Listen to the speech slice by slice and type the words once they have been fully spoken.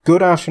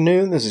Good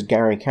afternoon, this is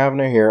Gary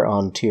Kavanagh here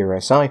on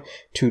TRSI.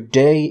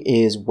 Today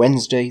is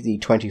Wednesday, the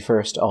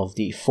 21st of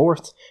the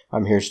 4th.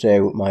 I'm here today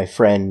with my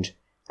friend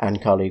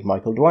and colleague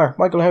Michael Dwyer.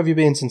 Michael, how have you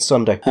been since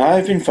Sunday?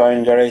 I've been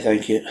fine, Gary,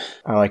 thank you.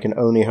 And I can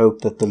only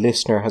hope that the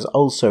listener has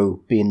also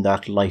been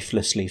that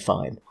lifelessly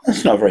fine.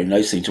 That's not very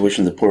nice thing to wish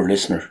on the poor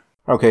listener.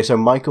 Okay, so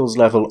Michael's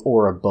level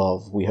or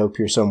above. We hope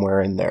you're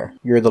somewhere in there.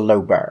 You're the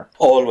low bar.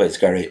 Always,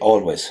 Gary,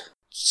 always.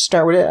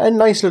 Start with a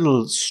nice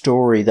little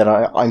story that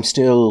I'm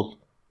still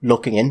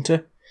looking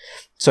into.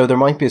 So there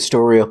might be a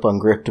story up on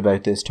Gript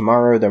about this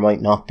tomorrow, there might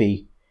not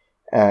be.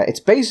 It's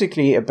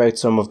basically about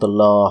some of the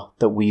law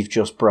that we've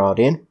just brought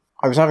in.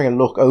 I was having a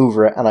look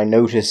over it and I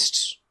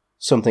noticed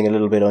something a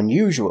little bit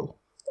unusual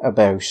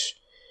about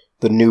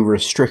the new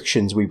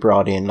restrictions we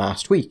brought in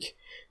last week.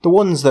 The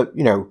ones that,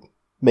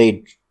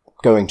 made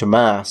going to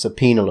Mass a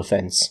penal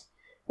offence,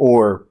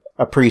 or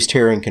a priest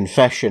hearing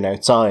confession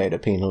outside a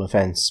penal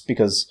offence,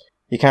 because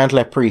you can't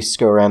let priests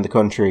go around the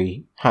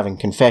country having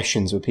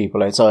confessions with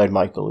people outside,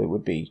 Michael. It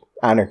would be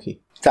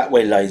anarchy. That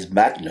way lies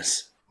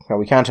madness. No,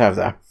 we can't have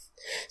that.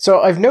 So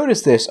I've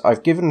noticed this.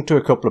 I've given it to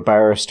a couple of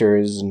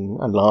barristers and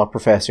law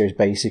professors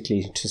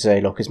basically to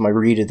say, look, is my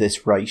read of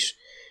this right?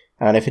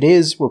 And if it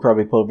is, we'll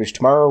probably publish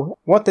tomorrow.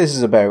 What this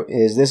is about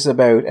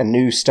a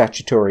new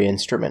statutory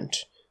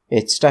instrument.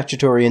 It's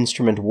Statutory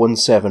Instrument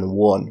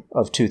 171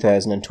 of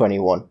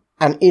 2021.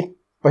 And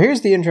here's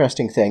the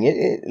interesting thing.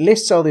 It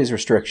lists all these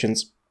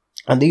restrictions.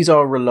 And these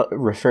all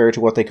refer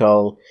to what they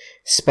call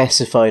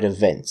specified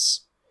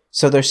events.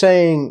 So they're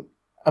saying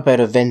about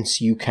events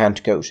you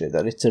can't go to,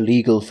 that it's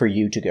illegal for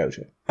you to go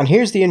to. And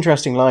here's the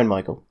interesting line,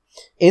 Michael.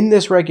 In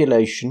this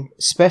regulation,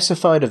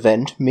 specified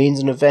event means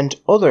an event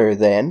other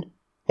than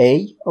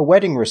A, a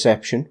wedding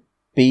reception,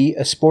 B,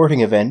 a sporting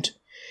event,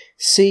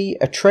 C,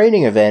 a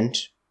training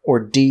event,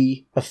 or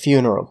D, a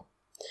funeral.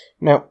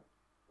 Now,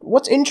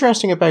 what's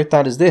interesting about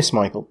that is this,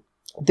 Michael.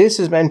 This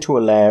is meant to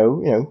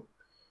allow,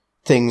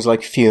 things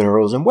like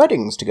funerals and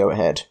weddings to go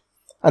ahead.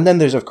 And then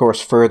there's, of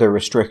course, further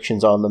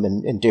restrictions on them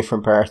in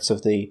different parts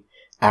of the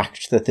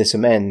Act that this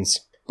amends.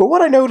 But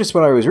what I noticed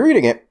when I was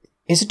reading it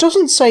is it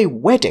doesn't say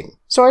wedding.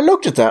 So I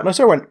looked at that and I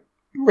sort of went,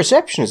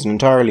 reception is an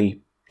entirely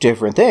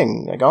different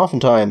thing. Like,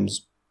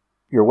 oftentimes,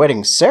 your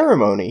wedding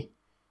ceremony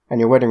and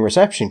your wedding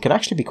reception can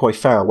actually be quite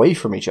far away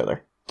from each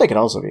other. They can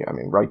also be,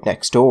 right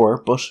next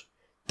door, but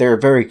they're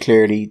very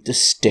clearly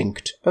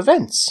distinct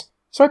events.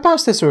 So I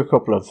passed this to a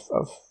couple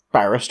of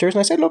barristers and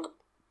I said, look,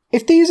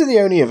 if these are the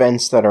only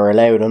events that are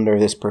allowed under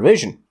this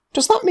provision,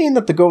 does that mean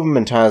that the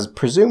government has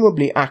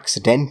presumably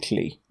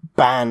accidentally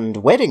banned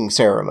wedding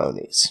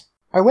ceremonies?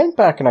 I went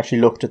back and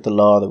actually looked at the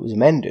law that was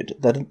amended,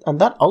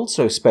 and that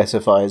also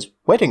specifies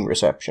wedding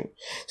reception.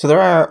 So there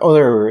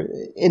are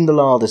in the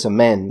law this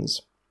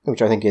amends,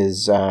 which I think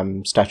is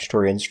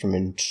Statutory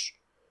Instrument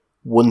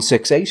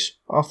 168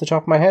 off the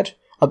top of my head.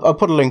 I'll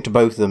put a link to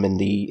both of them in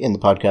the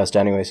podcast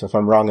anyway, so if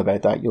I'm wrong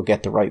about that, you'll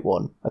get the right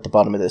one at the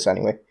bottom of this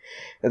anyway.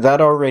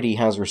 That already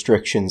has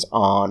restrictions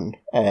on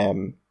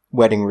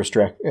wedding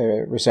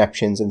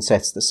receptions and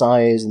sets the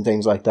size and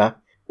things like that.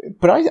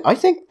 But I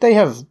think they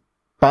have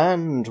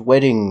banned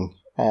wedding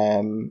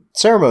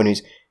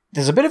ceremonies.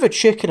 There's a bit of a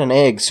chicken and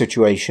egg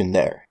situation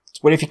there.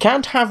 Well, if you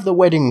can't have the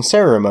wedding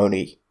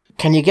ceremony,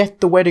 can you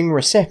get the wedding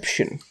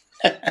reception?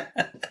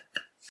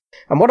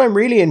 And what I'm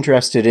really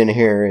interested in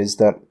here is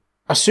that,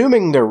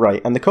 assuming they're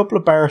right, and the couple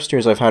of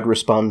barristers I've had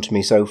respond to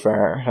me so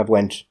far have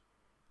went,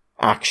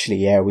 actually,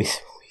 yeah, we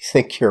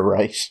think you're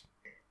right.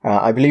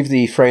 I believe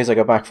the phrase I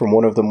got back from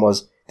one of them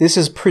was, this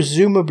is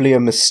presumably a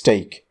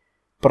mistake,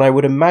 but I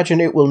would imagine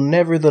it will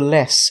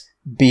nevertheless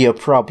be a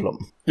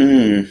problem.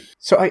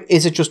 So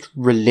is it just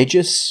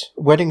religious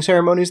wedding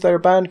ceremonies that are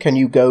banned? Can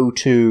you go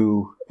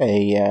to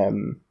a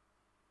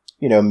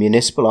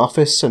municipal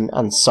office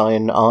and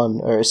sign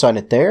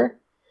it there?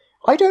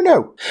 I don't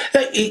know.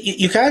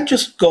 You can't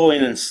just go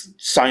in and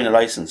sign a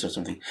license or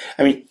something.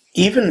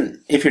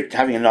 Even if you're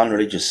having a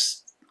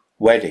non-religious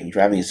wedding, if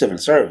you're having a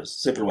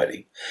civil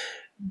wedding,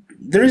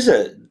 there's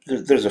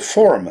a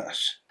format.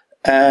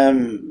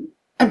 I'm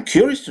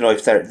curious to know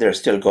if they're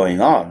still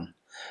going on.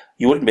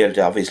 You wouldn't be able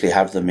to obviously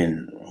have them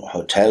in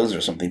hotels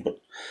or something, but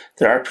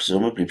there are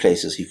presumably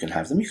places you can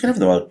have them. You can have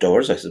them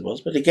outdoors, I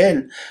suppose. But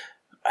again,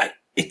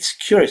 it's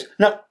curious.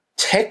 Now,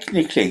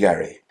 technically,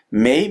 Gary,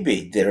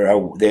 maybe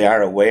they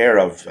are aware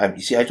of.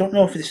 You see, I don't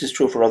know if this is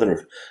true for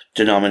other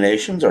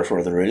denominations or for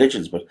other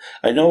religions, but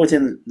I know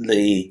within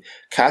the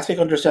Catholic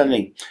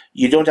understanding,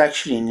 you don't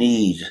actually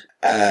need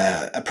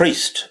a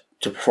priest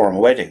to perform a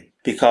wedding,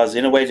 because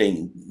in a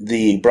wedding,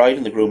 the bride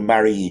and the groom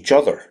marry each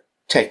other.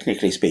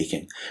 Technically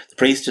speaking, the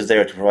priest is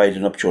there to provide a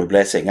nuptial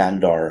blessing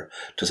and/or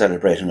to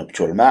celebrate a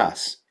nuptial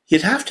mass.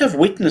 You'd have to have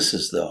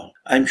witnesses, though.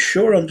 I'm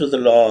sure under the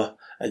law,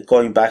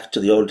 going back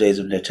to the old days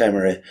of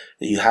Netemere,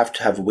 that you have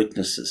to have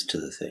witnesses to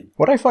the thing.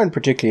 What I find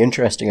particularly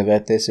interesting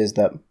about this is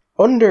that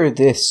under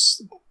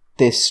this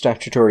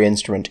statutory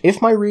instrument,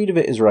 if my read of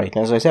it is right,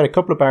 and as I said, a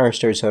couple of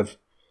barristers have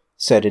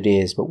said it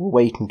is, but we'll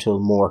wait until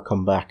more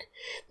come back.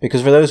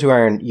 Because for those who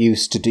aren't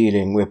used to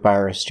dealing with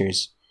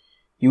barristers,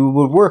 you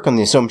would work on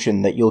the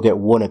assumption that you'll get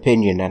one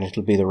opinion and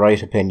it'll be the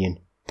right opinion.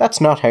 That's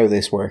not how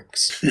this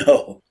works.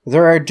 No.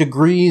 There are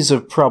degrees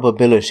of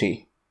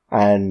probability,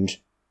 and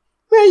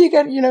you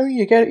get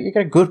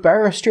a good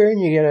barrister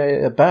and you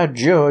get a bad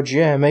judge.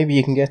 Yeah, maybe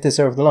you can get this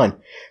over the line.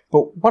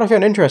 But what I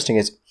found interesting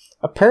is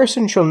a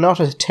person shall not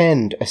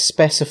attend a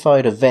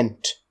specified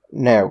event.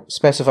 Now,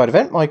 specified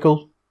event,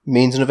 Michael,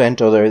 means an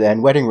event other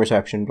than wedding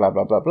reception, blah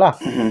blah blah blah.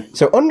 Mm-hmm.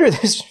 So under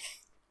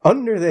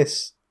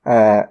this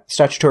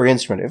statutory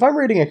instrument, if I'm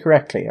reading it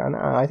correctly, and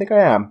I think I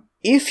am,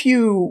 if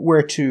you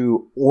were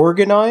to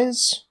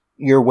organise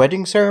your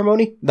wedding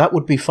ceremony, that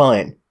would be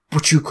fine.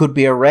 But you could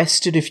be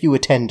arrested if you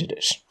attended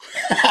it.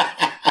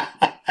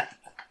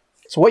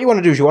 So what you want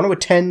to do is you want to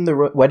attend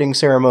the wedding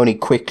ceremony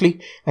quickly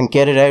and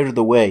get it out of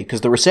the way,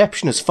 because the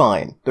reception is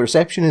fine. The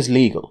reception is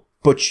legal.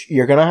 But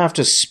you're going to have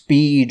to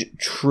speed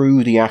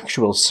through the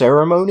actual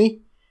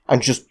ceremony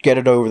and just get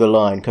it over the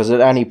line, because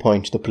at any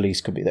point the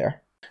police could be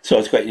there. So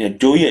it's quite,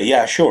 do you?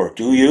 Yeah, sure.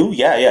 Do you?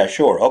 Yeah,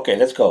 sure. Okay,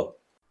 let's go.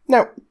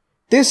 Now,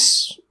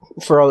 this,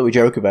 for all that we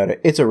joke about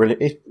it, it's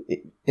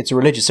a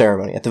religious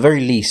ceremony. At the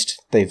very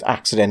least, they've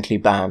accidentally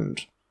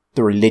banned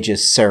the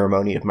religious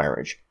ceremony of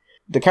marriage.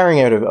 The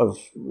carrying out of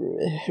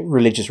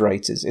religious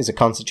rites is a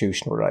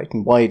constitutional right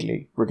and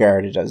widely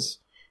regarded as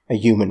a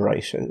human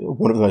right,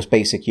 one of the most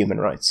basic human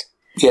rights.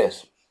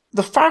 Yes.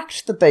 The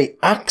fact that they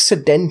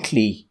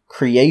accidentally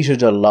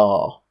created a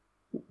law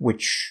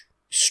which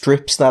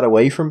strips that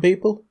away from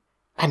people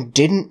and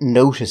didn't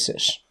notice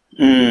it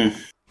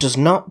does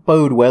not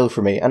bode well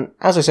for me. And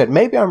as I said,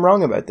 maybe I'm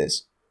wrong about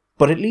this,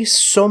 but at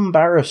least some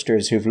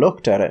barristers who've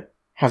looked at it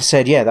have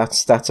said, yeah,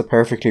 that's a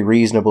perfectly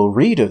reasonable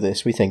read of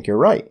this. We think you're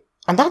right.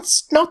 And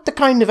that's not the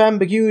kind of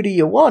ambiguity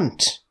you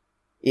want.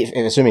 If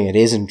assuming it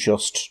isn't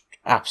just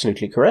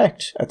absolutely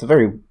correct. At the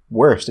very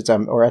worst,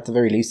 or at the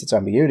very least, it's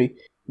ambiguity.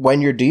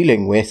 When you're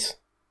dealing with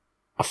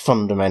a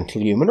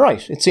fundamental human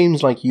right, it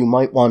seems like you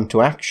might want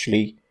to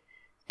actually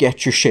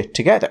get your shit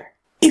together.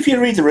 If you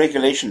read the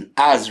regulation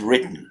as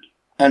written,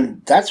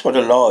 and that's what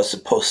a law is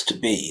supposed to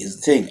be, is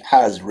the thing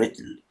as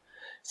written.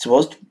 It's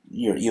supposed to,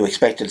 you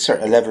expect a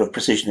certain level of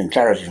precision and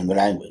clarity from the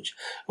language.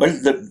 Well,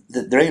 the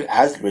regulation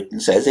as written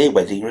says a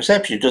wedding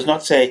reception. It does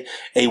not say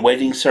a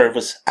wedding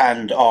service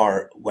and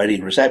or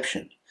wedding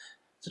reception.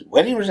 It's a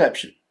wedding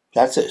reception.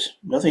 That's it.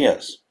 Nothing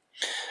else.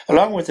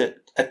 Along with it,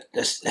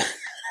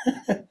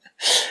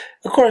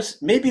 of course,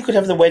 maybe you could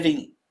have the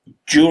wedding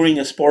during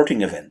a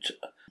sporting event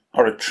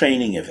or a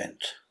training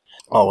event.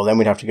 Oh, well, then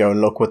we'd have to go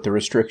and look what the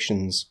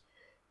restrictions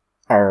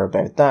are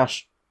about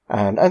that.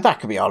 And that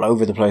could be all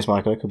over the place,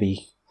 Michael. It could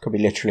be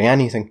literally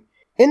anything.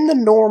 In the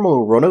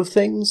normal run of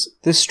things,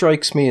 this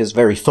strikes me as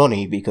very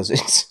funny because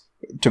it's,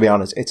 to be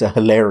honest, it's a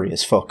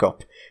hilarious fuck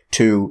up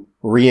to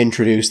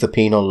reintroduce the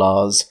penal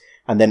laws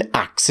and then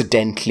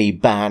accidentally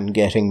ban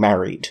getting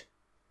married.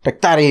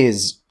 Like, that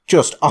is,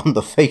 just on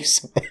the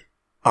face of it,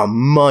 a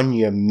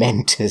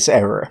monumentous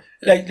error.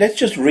 Like, let's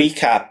just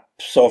recap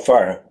so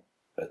far.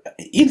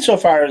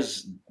 Insofar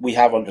as we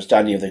have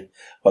understanding of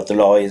what the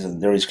law is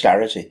and there is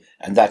clarity,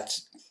 and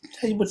that's,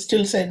 I would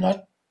still say,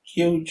 not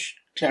huge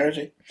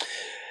clarity.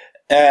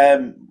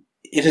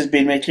 It has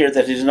been made clear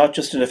that it is not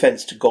just an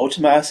offence to go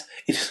to Mass,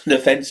 it is an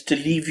offence to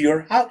leave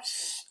your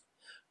house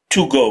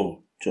to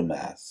go to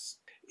Mass.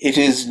 It's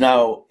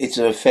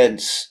an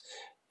offence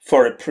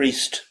for a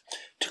priest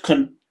to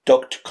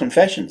conduct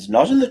confessions,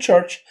 not in the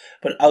church,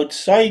 but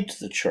outside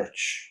the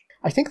church.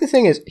 I think the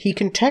thing is, he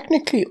can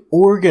technically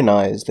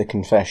organise the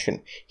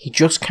confession, he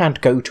just can't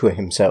go to it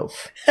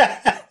himself.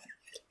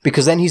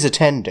 Because then he's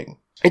attending.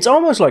 It's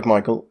almost like,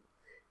 Michael,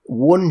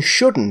 one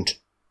shouldn't,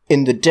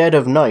 in the dead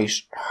of night,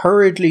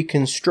 hurriedly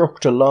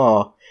construct a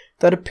law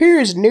that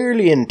appears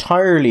nearly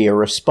entirely a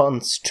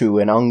response to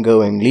an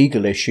ongoing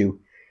legal issue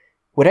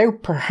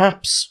without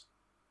perhaps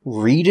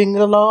reading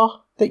the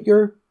law that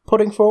you're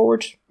putting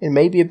forward in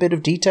maybe a bit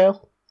of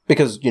detail.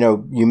 Because,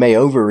 you may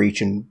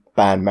overreach and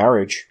ban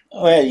marriage.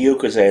 Well, you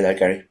could say that,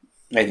 Gary.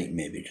 I think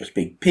maybe just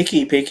be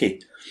picky.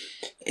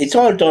 It's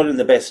all done in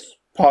the best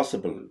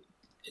possible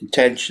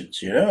intentions,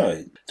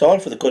 It's all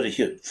for the good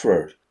of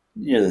for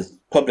the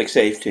public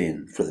safety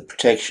and for the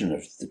protection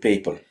of the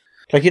people.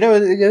 Like,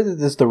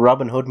 there's the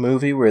Robin Hood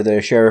movie where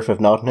the Sheriff of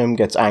Nottingham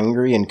gets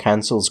angry and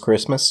cancels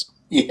Christmas.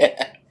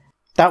 Yeah.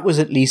 That was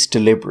at least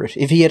deliberate.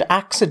 If he had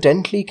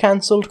accidentally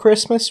cancelled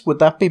Christmas, would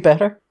that be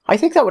better? I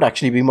think that would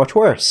actually be much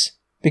worse.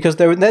 Because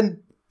there were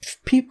then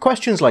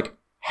questions like,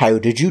 how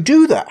did you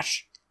do that?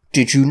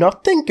 Did you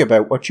not think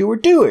about what you were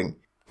doing?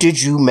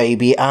 Did you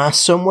maybe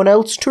ask someone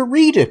else to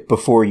read it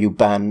before you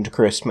banned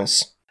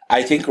Christmas?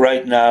 I think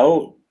right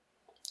now,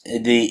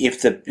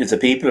 if the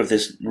people of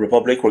this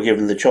republic were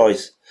given the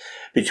choice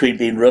between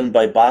being run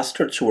by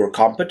bastards who are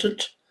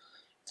competent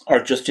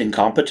or just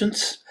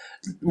incompetence,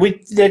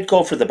 they'd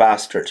go for the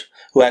bastard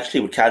who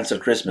actually would cancel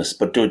Christmas,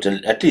 but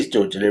at least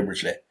do it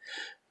deliberately.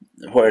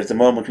 Whereas the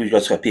moment we've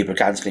just got people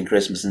cancelling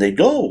Christmas and they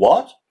go,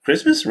 what?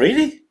 Christmas?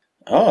 Really?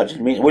 Oh, I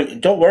didn't mean... Well,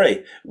 don't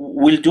worry.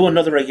 We'll do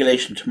another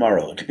regulation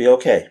tomorrow. It'll be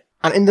okay.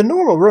 And in the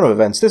normal run of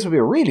events, this would be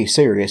a really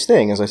serious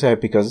thing, as I said,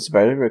 because it's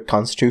about a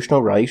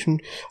constitutional right,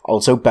 and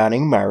also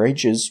banning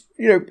marriage is,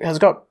 has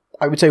got,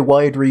 I would say,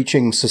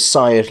 wide-reaching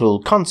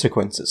societal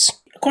consequences.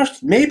 Of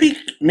course, maybe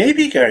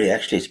Gary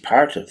actually is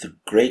part of the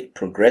great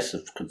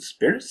progressive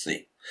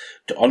conspiracy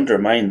to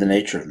undermine the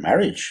nature of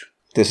marriage.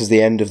 This is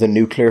the end of the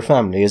nuclear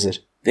family, is it?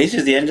 This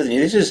is the end of the...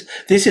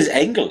 This is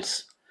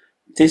Engels.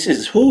 This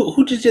is...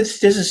 Who did this?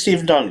 This is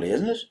Stephen Donnelly,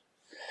 isn't it?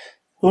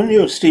 Who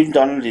knew Stephen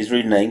Donnelly's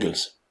reading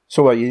Engels?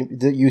 So what,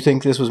 you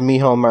think this was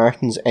Micheál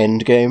Martin's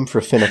endgame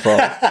for Fianna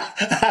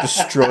Fáil?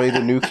 Destroy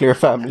the nuclear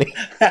family?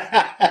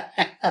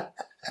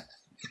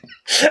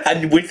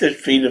 And with it,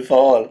 Fianna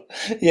Fáil.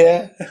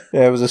 Yeah.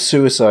 Yeah, it was a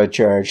suicide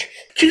charge.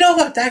 Do you know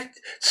what? That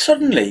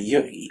suddenly,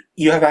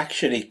 you have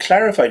actually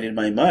clarified in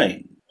my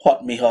mind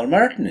what Micheál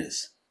Martin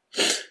is.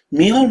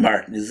 Micheál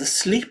Martin is a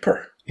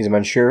sleeper. He's a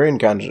Manchurian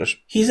candidate.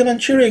 He's a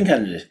Manchurian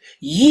candidate.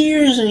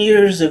 Years and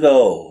years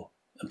ago,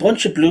 a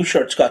bunch of blue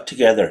shirts got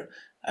together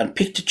and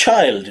picked a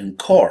child in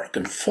Cork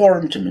and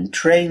formed him and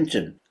trained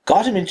him,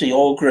 got him into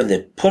yoga, and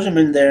they put him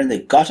in there and they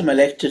got him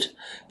elected.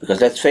 Because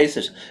let's face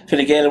it,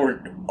 Fine Gael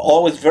were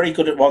always very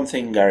good at one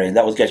thing, Gary, and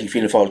that was getting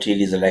Fianna Fáil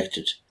TDs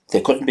elected.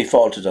 They couldn't be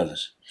faulted on it.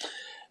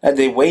 And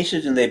they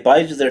waited and they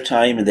bided their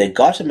time and they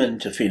got him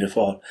into Fianna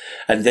Fáil,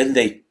 and then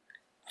they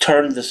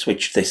turned the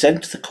switch. They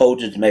sent the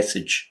coded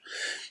message.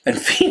 And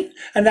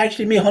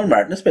actually Micheál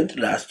Martin has spent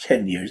the last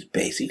 10 years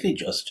basically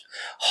just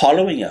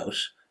hollowing out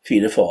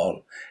Fianna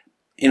Fáil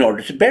in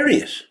order to bury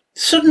it.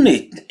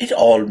 Suddenly, it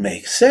all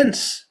makes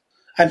sense.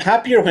 I'm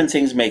happier when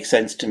things make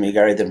sense to me,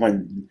 Gary,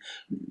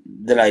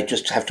 than I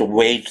just have to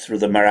wade through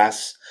the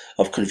morass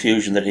of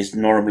confusion that is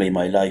normally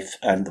my life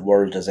and the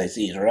world as I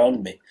see it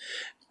around me.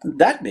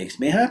 That makes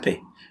me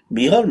happy.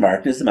 Micheál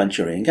Martin is the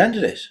Manchurian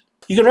candidate.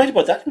 You can write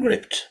about that in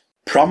Gript.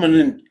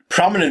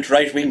 Prominent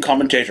right-wing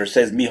commentator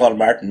says Micheál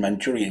Martin,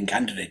 Manchurian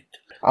candidate.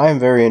 I am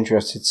very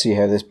interested to see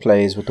how this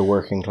plays with the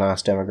working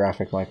class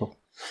demographic, Michael.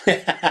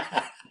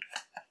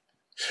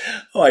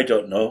 Oh, I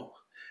don't know.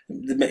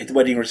 The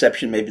wedding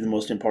reception may be the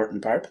most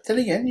important part, but then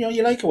again,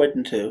 you like a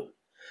wedding too.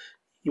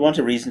 You want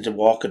a reason to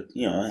walk it,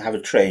 have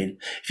a train.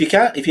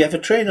 If you have a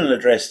train on a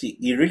dress,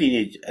 you really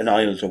need an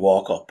aisle to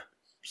walk up.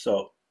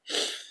 So,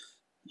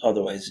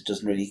 otherwise, it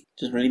doesn't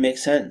really make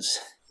sense.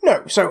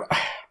 No, so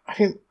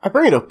I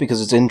bring it up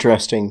because it's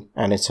interesting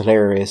and it's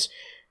hilarious,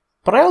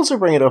 but I also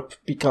bring it up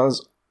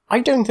because I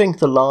don't think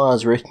the law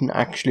as written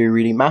actually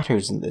really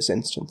matters in this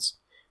instance.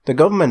 The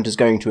government is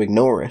going to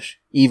ignore it,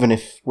 even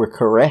if we're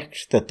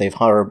correct that they've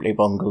horribly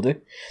bungled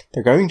it.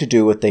 They're going to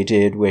do what they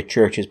did with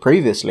churches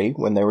previously,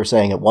 when they were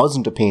saying it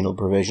wasn't a penal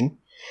provision.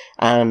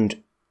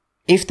 And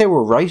if they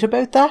were right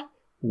about that,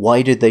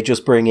 why did they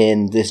just bring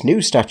in this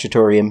new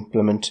statutory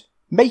implement,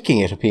 making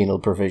it a penal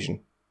provision?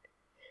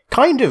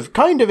 Kind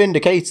of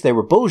indicates they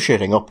were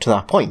bullshitting up to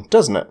that point,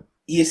 doesn't it?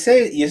 You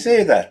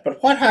say that,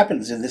 but what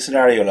happens in this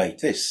scenario like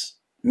this?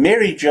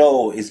 Mary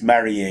Jo is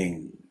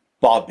marrying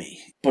Bobby,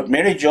 but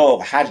Mary Jo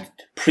had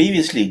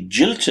previously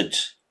jilted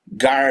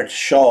Guard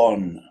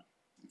Sean,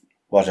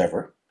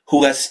 whatever,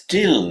 who has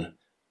still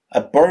a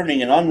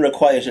burning and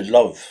unrequited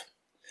love.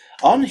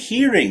 On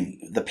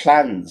hearing the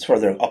plans for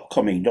their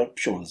upcoming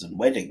nuptials and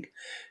wedding,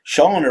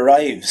 Sean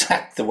arrives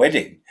at the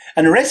wedding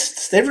and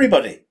arrests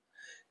everybody.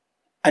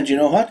 And you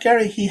know what,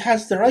 Gary? He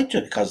has the right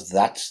to, because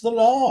that's the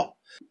law.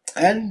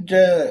 And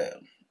a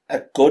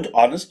good,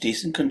 honest,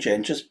 decent,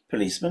 conscientious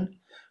policeman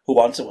who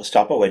wants to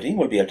stop a wedding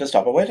will be able to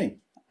stop a wedding.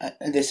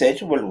 And they say,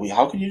 well,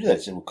 how can you do that? I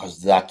said,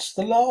 because that's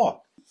the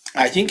law.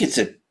 I think it's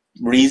a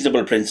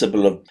reasonable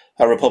principle of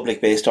a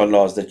republic based on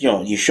laws that,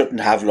 you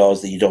shouldn't have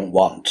laws that you don't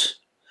want,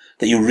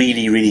 that you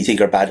really, really think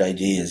are bad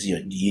ideas.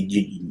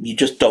 You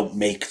just don't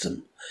make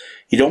them.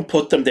 You don't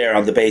put them there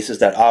on the basis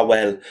that,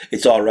 well,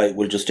 it's all right,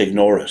 we'll just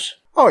ignore it.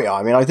 Oh yeah,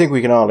 I think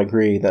we can all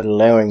agree that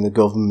allowing the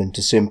government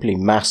to simply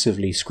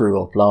massively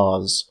screw up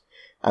laws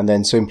and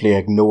then simply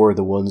ignore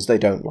the ones they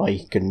don't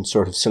like and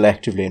sort of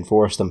selectively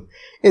enforce them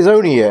is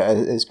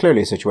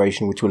clearly a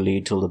situation which will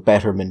lead to the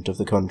betterment of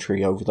the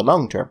country over the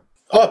long term.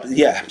 Oh,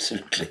 yeah,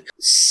 absolutely.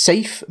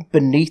 Safe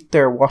beneath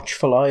their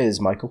watchful eyes,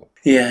 Michael.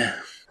 Yeah.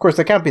 Of course,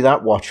 they can't be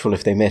that watchful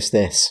if they miss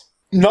this.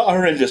 Not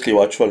horrendously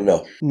watchful,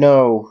 no.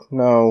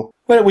 No.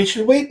 Well, we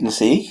shall wait and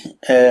see.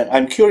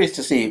 I'm curious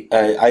to see.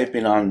 I've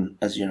been on,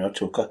 as you know,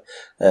 to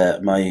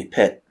my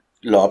pet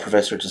law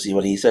professor to see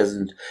what he says,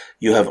 and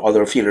you have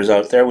other feelers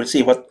out there. We'll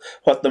see what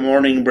the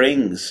morning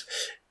brings.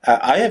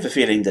 I have a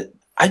feeling that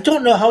I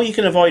don't know how you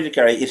can avoid it,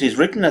 Gary. It is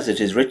written as it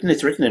is written.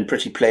 It's written in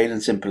pretty plain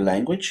and simple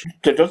language.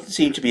 There doesn't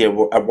seem to be a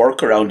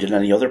workaround in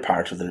any other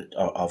part of it.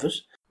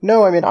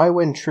 No, I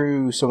went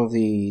through some of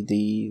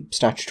the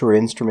statutory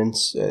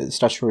instruments.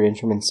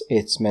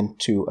 It's meant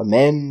to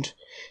amend.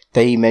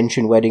 They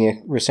mention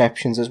wedding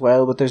receptions as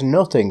well, but there's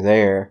nothing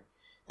there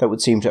that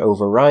would seem to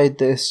override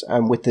this.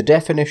 And with the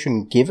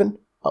definition given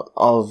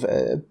of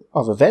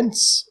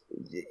events,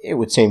 it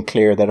would seem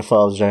clear that it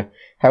falls down.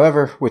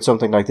 However, with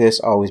something like this,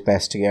 always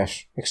best to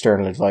get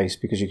external advice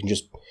because you can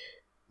just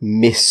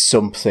miss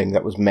something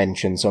that was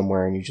mentioned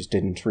somewhere and you just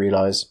didn't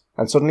realise.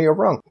 and suddenly you're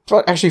wrong.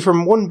 But actually,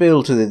 from one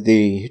bill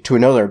to to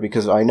another,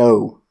 because I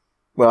know,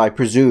 well, I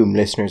presume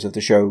listeners of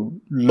the show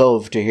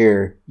love to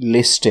hear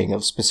listing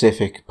of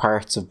specific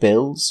parts of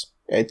bills.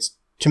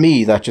 To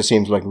me, that just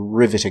seems like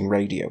riveting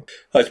radio.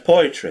 Oh, it's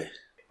poetry.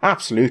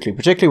 Absolutely,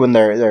 particularly when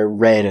they're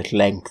read at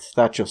length.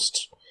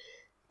 That's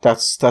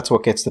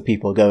what gets the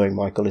people going,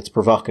 Michael. It's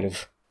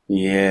provocative.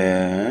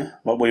 Yeah,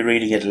 what we're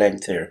reading at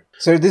length here.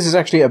 So this is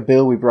actually a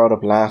bill we brought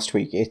up last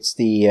week. It's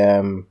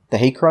the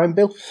hate crime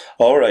bill.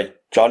 All right,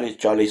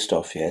 jolly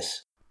stuff.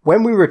 Yes.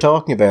 When we were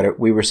talking about it,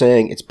 we were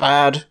saying it's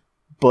bad,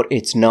 but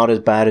it's not as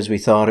bad as we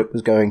thought it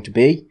was going to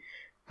be.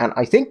 And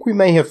I think we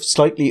may have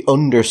slightly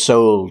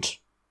undersold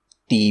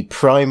the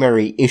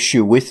primary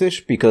issue with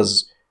it,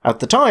 because at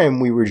the time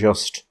we were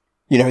just,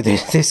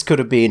 this could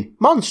have been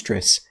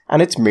monstrous,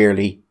 and it's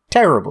merely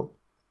terrible.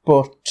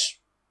 But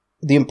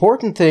the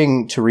important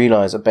thing to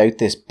realise about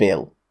this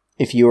bill,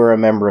 if you are a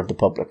member of the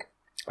public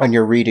and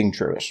you're reading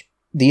through it,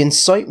 the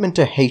incitement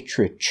to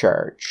hatred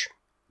charge.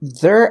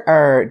 There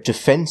are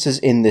defences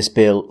in this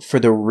bill for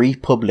the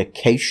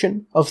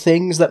republication of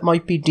things that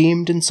might be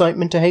deemed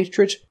incitement to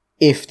hatred,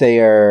 if they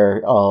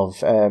are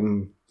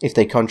if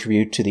they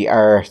contribute to the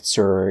arts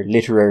or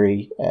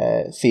literary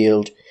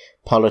field,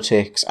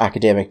 politics,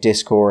 academic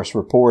discourse,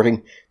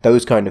 reporting,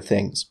 those kind of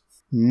things.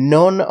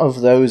 None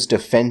of those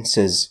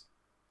defences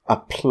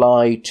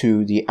apply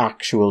to the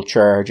actual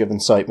charge of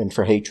incitement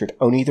for hatred,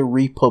 only the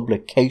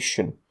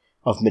republication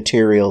of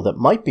material that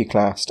might be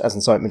classed as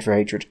incitement for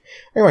hatred.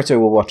 You might say,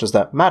 well, what does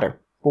that matter?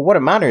 But what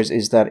it matters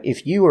is that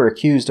if you are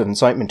accused of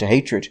incitement to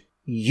hatred,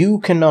 you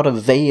cannot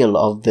avail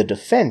of the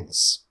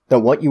defence that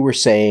what you were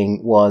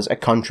saying was a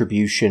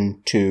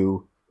contribution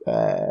to,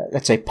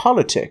 let's say,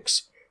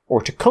 politics,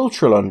 or to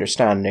cultural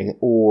understanding,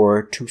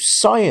 or to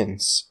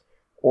science,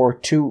 or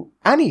to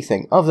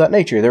anything of that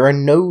nature. There are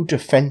no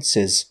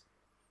defences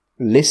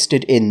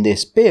listed in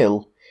this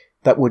bill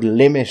that would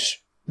limit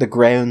the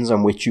grounds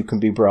on which you can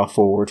be brought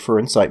forward for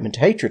incitement to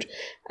hatred.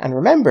 And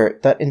remember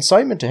that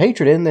incitement to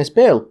hatred in this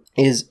bill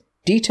is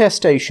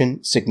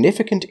detestation,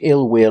 significant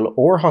ill will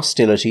or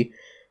hostility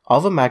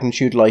of a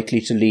magnitude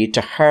likely to lead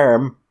to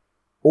harm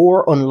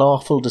or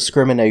unlawful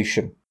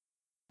discrimination.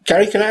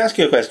 Gary, can I ask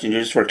you a question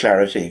just for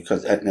clarity?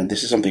 Because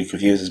this is something that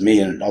confuses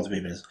me and other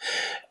people.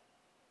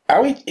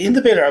 Are we in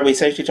the bill? Are we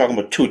essentially talking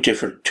about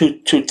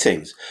two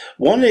things?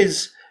 One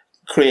is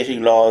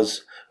creating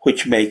laws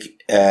which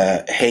make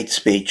hate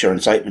speech or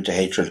incitement to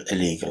hatred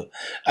illegal,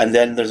 and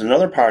then there's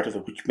another part of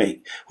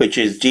it which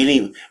is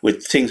dealing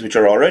with things which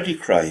are already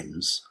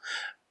crimes,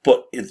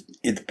 but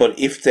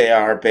if they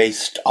are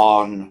based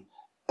on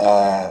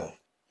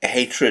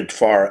hatred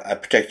for a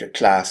particular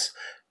class,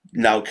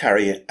 now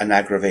carry an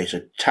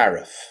aggravated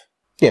tariff.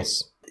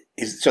 Yes.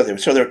 So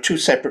there are two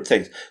separate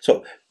things.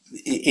 So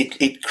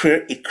it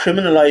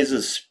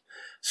criminalizes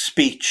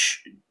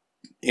speech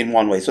in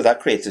one way. So that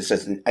creates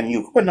not a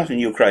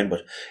new crime,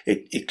 but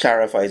it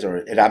clarifies or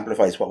it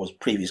amplifies what was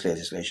previously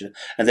legislation.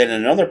 And then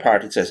in another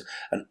part it says,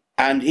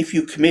 and if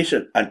you commit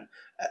an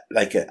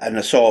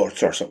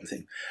assault or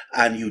something,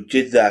 and you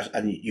did that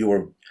and you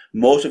were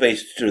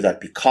motivated to do that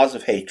because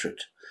of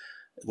hatred,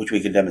 which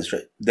we can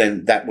demonstrate,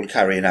 then that will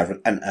carry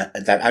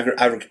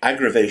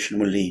aggravation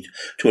will lead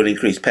to an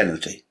increased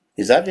penalty.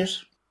 Is that it?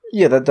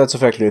 Yeah, that's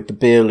effectively it. The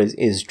bill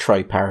is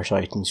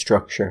tripartite in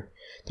structure.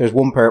 There's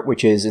one part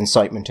which is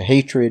incitement to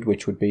hatred,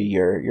 which would be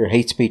your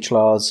hate speech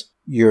laws.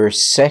 Your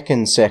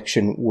second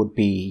section would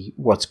be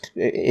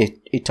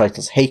it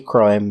titles hate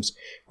crimes,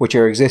 which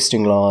are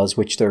existing laws,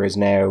 which there is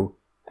now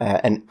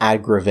an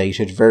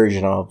aggravated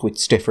version of with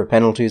stiffer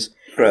penalties.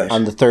 Right.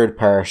 And the third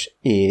part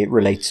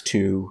relates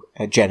to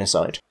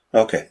genocide.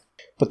 Okay.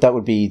 But that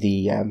would be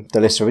the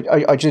list of it.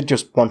 I did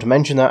just want to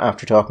mention that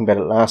after talking about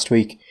it last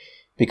week,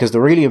 because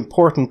the really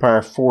important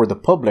part for the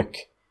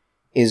public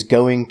is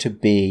going to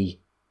be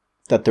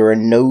that there are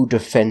no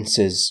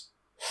defences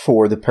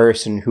for the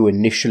person who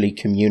initially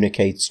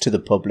communicates to the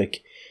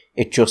public.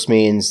 It just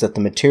means that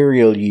the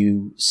material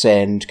you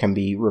send can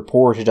be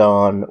reported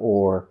on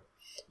or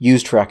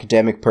used for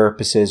academic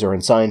purposes or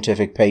in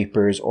scientific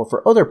papers or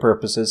for other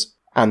purposes,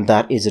 and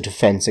that is a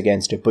defence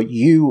against it. But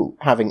you,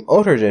 having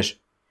uttered it,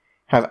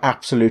 have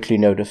absolutely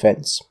no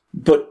defence.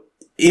 But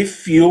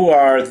if you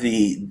are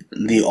the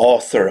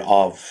author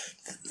of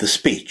the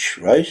speech,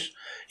 right,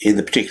 in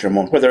the particular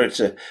moment, whether it's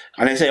and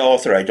I say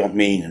author, I don't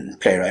mean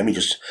player, I mean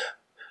just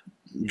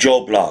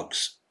Joe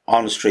Blogs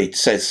on the street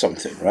says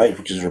something, right,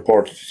 which is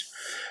reported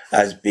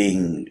as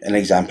being an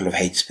example of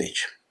hate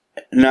speech.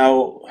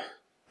 Now,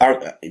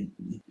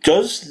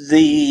 does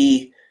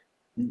the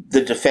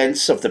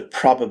defence of the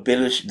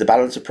probability, the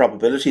balance of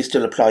probability,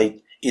 still apply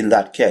in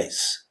that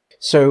case?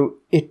 So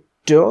it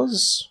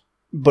does,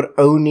 but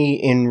only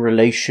in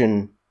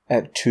relation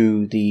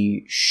to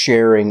the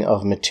sharing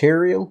of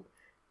material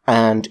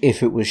and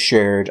if it was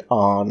shared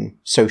on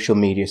social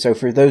media. So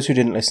for those who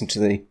didn't listen to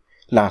the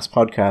last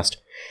podcast,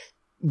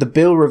 the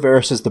bill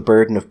reverses the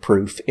burden of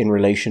proof in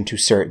relation to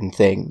certain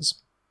things,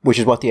 which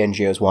is what the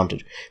NGOs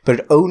wanted.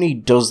 But it only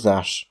does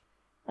that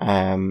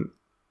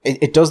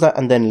it does that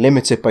and then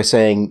limits it by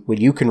saying, well,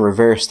 you can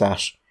reverse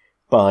that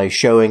by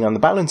showing on the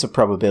balance of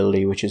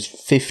probability, which is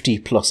 50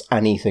 plus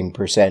anything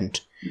 %,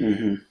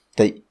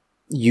 that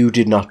you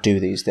did not do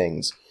these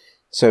things.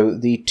 So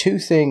the two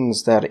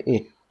things that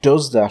it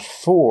does that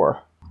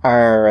for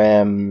are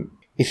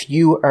if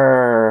you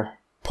are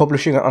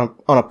publishing on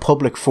a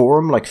public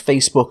forum like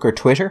Facebook or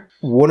Twitter,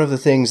 one of the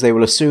things they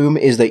will assume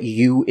is that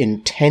you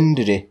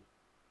intended it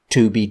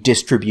to be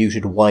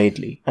distributed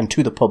widely and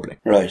to the public.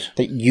 Right.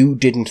 That you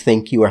didn't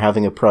think you were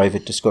having a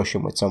private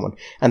discussion with someone.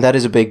 And that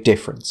is a big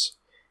difference.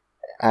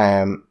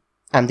 And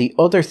the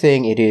other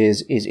thing it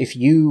is if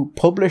you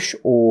publish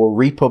or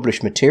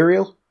republish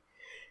material,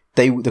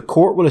 the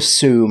court will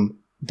assume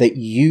that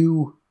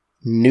you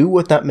knew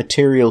what that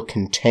material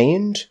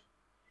contained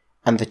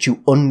and that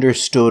you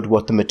understood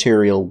what the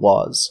material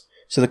was.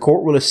 So the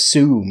court will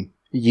assume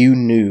you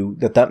knew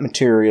that that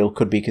material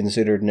could be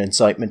considered an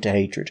incitement to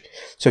hatred.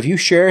 So if you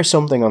share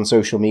something on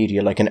social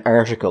media, like an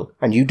article,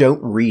 and you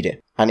don't read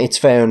it, and it's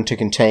found to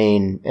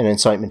contain an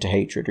incitement to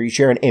hatred, or you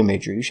share an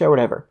image, or you share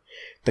whatever,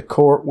 the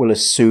court will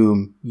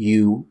assume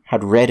you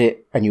had read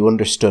it and you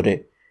understood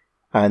it,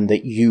 and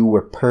that you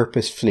were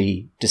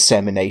purposefully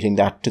disseminating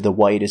that to the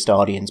widest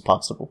audience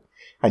possible.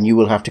 And you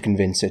will have to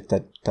convince it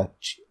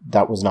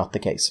that was not the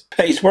case.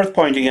 It's worth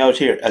pointing out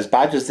here, as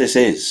bad as this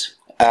is,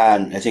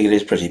 and I think it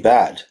is pretty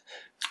bad,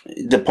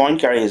 the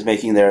point Gary is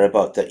making there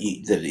about that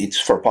it's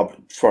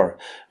for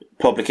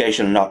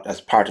publication, not as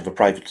part of a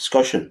private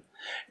discussion,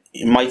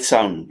 it might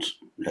sound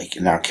like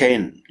an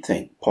arcane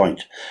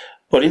point.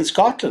 But in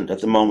Scotland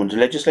at the moment, the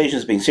legislation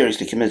is being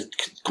seriously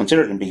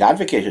considered and being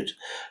advocated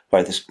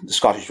by the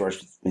Scottish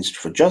Minister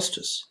for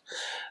Justice,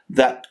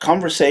 that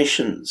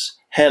conversations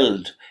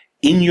held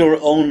in your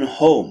own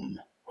home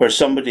where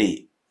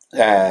somebody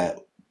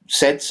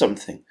said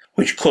something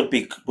which would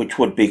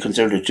be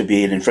considered to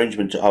be an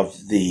infringement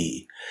of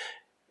the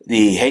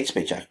Hate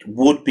Speech Act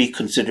would be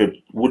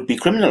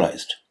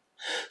criminalised.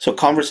 So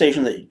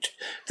conversation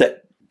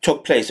that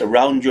took place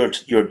around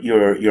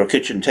your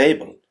kitchen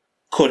table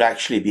could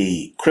actually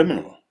be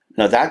criminal.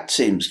 Now that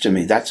seems to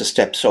me, that's a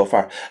step so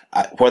far.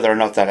 Whether or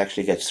not that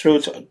actually gets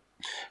through. So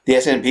the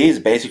SNP is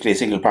basically a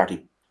single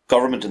party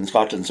government in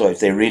Scotland, so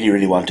if they really,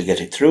 really want to get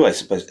it through, I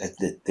suppose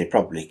they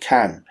probably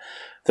can.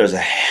 There's a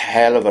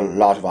hell of a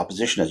lot of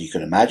opposition, as you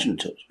can imagine,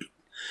 to it.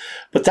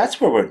 But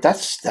that's where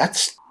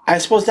I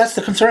suppose that's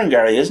the concern,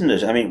 Gary, isn't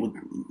it? I mean,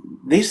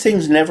 these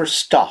things never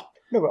stop.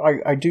 No,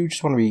 but I do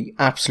just want to be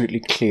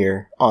absolutely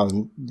clear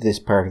on this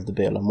part of the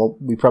bill, and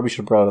what we probably should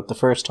have brought up the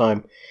first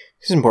time.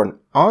 This is important.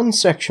 On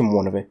Section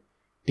 1 of it,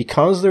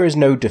 because there is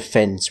no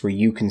defence where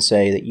you can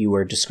say that you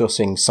are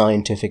discussing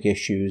scientific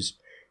issues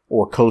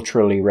or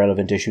culturally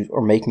relevant issues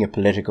or making a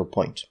political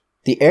point,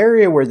 the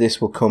area where this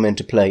will come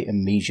into play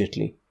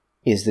immediately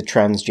is the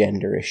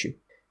transgender issue.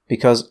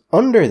 Because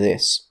under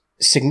this,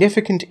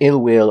 significant ill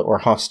will or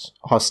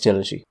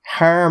hostility,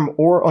 harm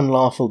or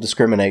unlawful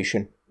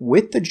discrimination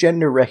with the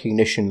gender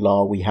recognition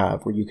law we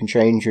have, where you can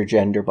change your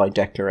gender by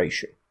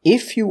declaration.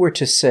 If you were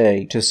to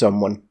say to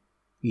someone,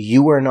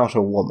 you are not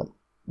a woman,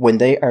 when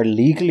they are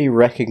legally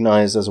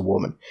recognized as a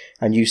woman,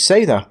 and you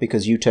say that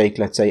because you take,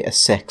 let's say, a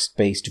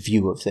sex-based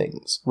view of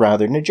things,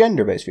 rather than a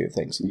gender-based view of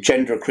things.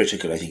 Gender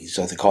critical, I think is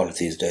what they call it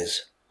these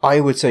days. I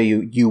would say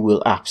you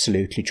will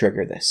absolutely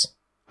trigger this.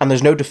 And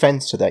there's no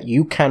defense to that.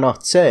 You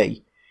cannot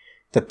say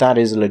that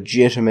is a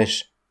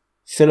legitimate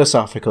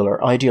philosophical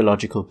or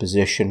ideological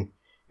position.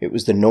 It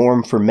was the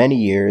norm for many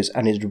years,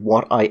 and it is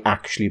what I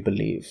actually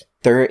believe.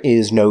 There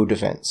is no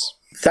defense.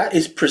 That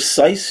is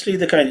precisely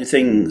the kind of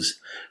things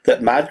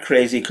that mad,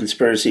 crazy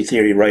conspiracy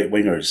theory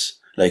right-wingers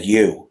like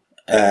you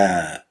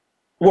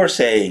were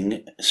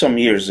saying some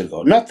years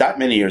ago, not that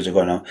many years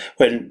ago now,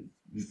 when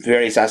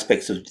various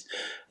aspects of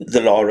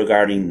the law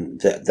regarding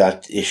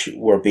that issue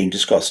were being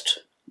discussed.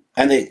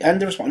 And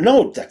the response,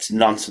 no, that's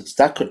nonsense.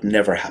 That could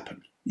never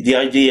happen. The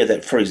idea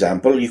that, for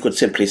example, you could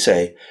simply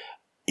say,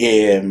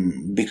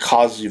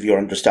 because of your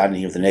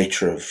understanding of the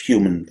nature of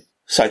human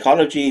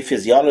psychology,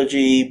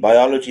 physiology,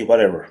 biology,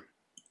 whatever,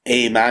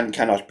 a man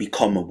cannot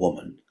become a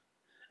woman.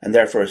 And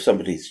therefore, if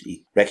somebody's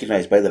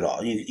recognized by the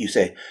law, you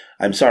say,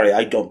 I'm sorry,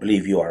 I don't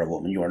believe you are a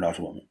woman, you are not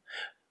a woman.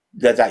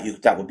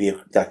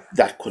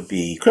 That could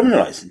be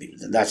criminalized in people.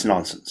 That's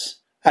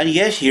nonsense. And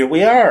yet here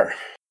we are.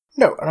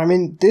 No, I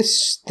mean,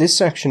 this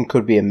section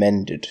could be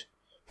amended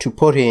to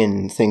put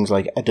in things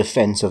like a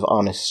defense of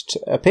honest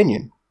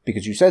opinion,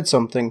 because you said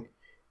something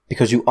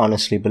because you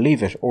honestly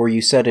believe it, or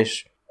you said it,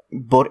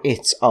 but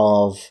it's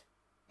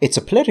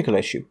a political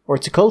issue, or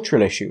it's a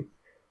cultural issue,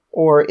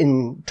 or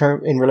in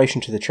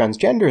relation to the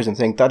transgenderism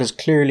thing, that is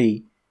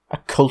clearly a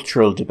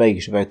cultural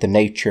debate about the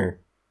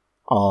nature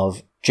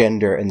of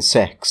gender and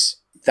sex.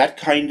 That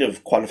kind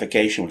of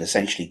qualification would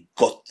essentially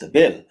gut the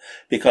bill,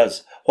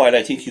 because while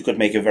I think you could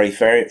make a very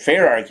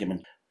fair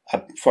argument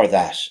for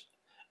that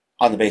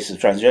on the basis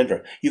of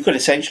transgender, you could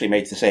essentially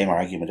make the same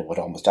argument about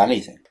almost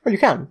anything. Well, you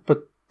can,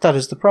 but that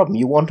is the problem.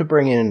 You want to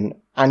bring in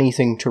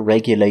anything to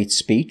regulate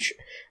speech.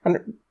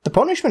 And the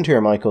punishment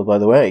here, Michael, by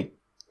the way,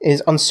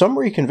 is on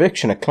summary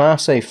conviction a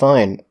Class A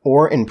fine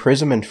or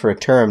imprisonment for a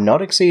term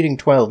not exceeding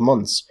 12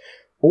 months,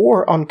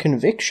 or on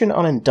conviction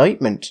on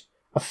indictment,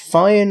 a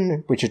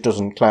fine which it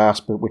doesn't class,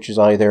 but which is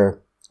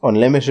either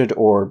unlimited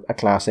or a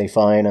Class A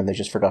fine and they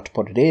just forgot to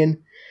put it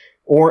in,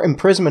 or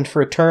imprisonment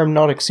for a term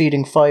not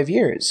exceeding 5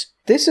 years.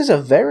 This is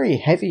a very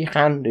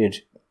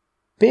heavy-handed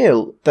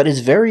bill that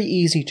is very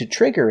easy to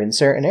trigger in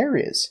certain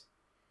areas.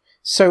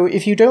 So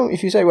if you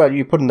say, well,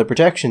 you put in the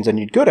protections and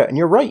you'd get it, and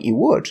you're right, you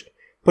would.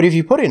 But if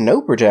you put in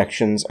no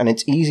protections and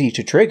it's easy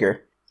to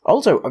trigger,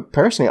 also,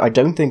 personally, I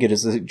don't think it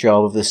is the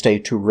job of the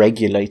state to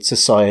regulate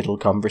societal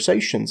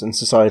conversations and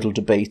societal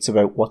debates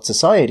about what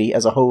society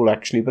as a whole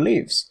actually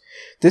believes.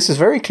 This is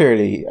very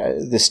clearly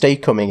the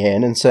state coming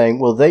in and saying,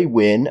 well, they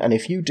win, and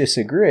if you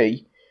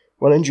disagree,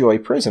 well, enjoy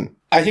prison.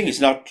 I think it's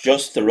not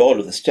just the role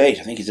of the state.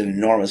 I think it's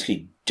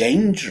enormously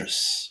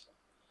dangerous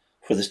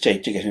for the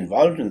state to get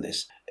involved in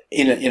this.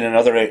 In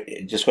another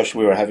discussion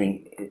we were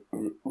having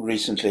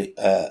recently,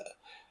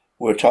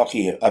 we were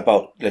talking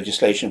about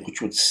legislation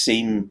which would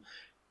seem,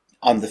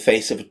 on the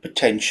face of it,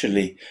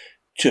 potentially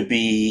to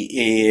be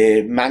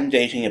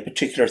mandating a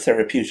particular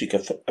therapeutic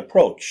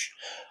approach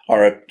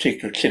or a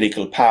particular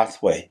clinical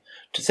pathway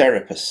to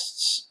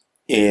therapists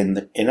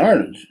in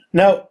Ireland.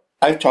 Now,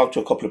 I've talked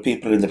to a couple of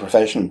people in the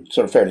profession,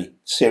 sort of fairly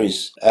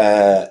serious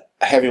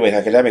heavyweight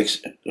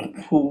academics,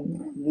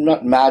 who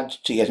not mad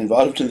to get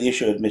involved in the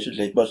issue,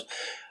 admittedly, but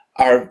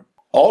are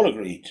all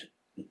agreed,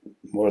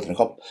 more than a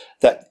couple,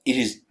 that it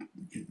is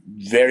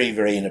very,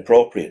 very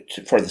inappropriate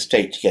for the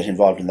state to get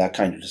involved in that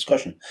kind of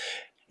discussion.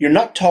 You're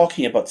not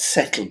talking about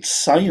settled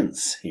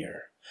science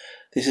here.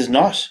 This is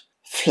not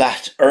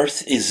flat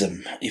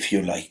earthism, if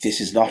you like.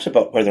 This is not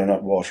about whether or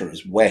not water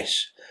is wet.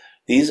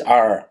 These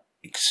are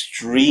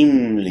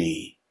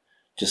extremely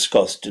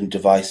discussed and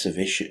divisive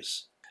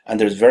issues. And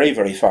there's very,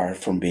 very far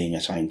from being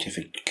a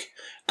scientific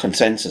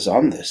consensus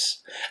on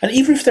this. And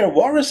even if there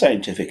were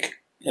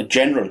a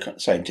general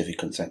scientific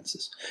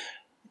consensus,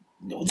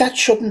 that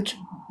shouldn't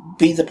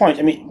be the point.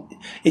 I mean,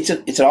 it's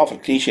an awful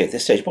cliche at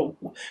this stage, but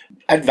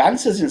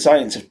advances in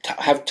science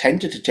have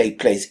tended to take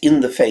place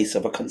in the face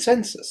of a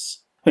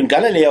consensus. When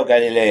Galileo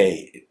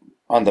Galilei,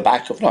 on the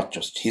back of not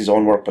just his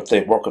own work, but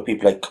the work of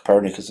people like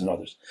Copernicus and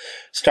others,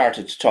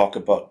 started to talk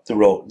about the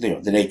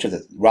nature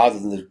that rather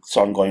than the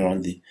sun going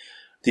around the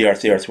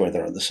earth going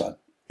around the sun.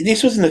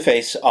 This was in the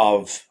face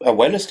of a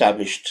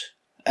well-established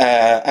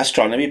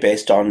astronomy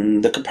based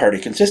on the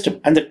Copernican system.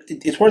 And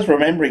it's worth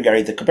remembering,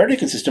 Gary, the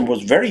Copernican system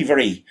was very,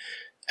 very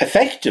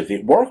effective.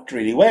 It worked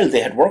really well.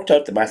 They had worked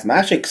out the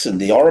mathematics and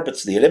the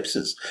orbits, the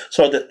ellipses,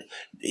 so that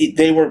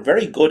they were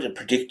very good at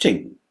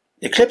predicting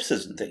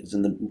eclipses and things,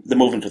 and the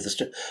movement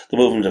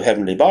of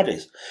heavenly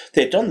bodies.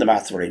 They had done the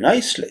maths very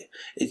nicely.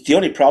 The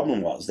only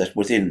problem was that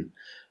within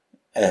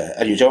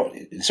and you don't,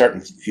 in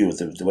certain view of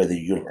the way the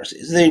universe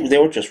is, they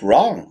were just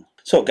wrong.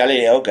 So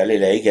Galileo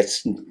Galilei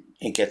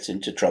gets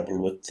into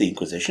trouble with the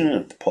Inquisition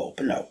and the Pope,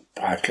 and now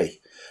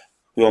partly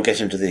we won't get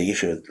into the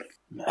issue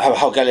of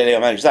how Galileo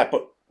managed that,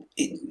 but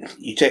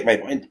you take my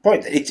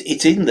point.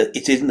 It's in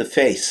the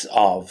face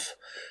of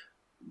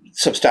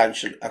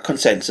substantial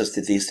consensus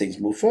that these things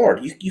move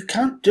forward. You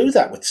can't do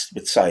that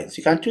with science.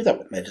 You can't do that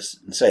with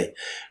medicine and say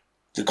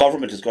the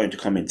government is going to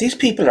come in. These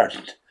people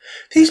aren't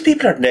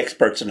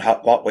experts in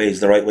what way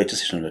is the right way to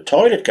sit on a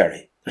toilet,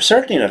 Gary. They're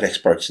certainly not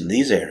experts in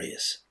these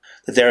areas.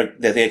 That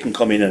they can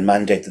come in and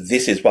mandate that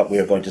this is what we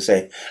are going to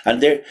say,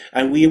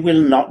 and we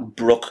will not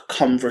brook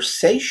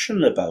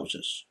conversation about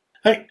it.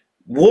 I mean,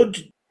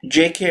 would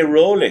J.K.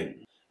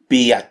 Rowling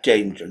be at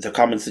danger? The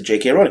comments of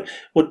J.K. Rowling,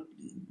 would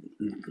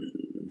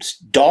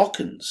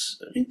Dawkins,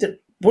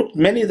 would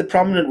many of the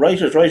prominent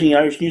writers writing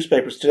Irish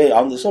newspapers today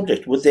on the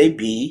subject, would they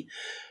be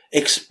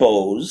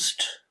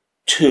exposed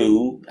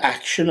to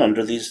action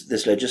under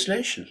this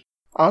legislation?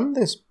 On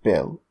this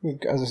bill,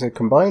 as I said,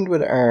 combined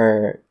with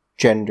our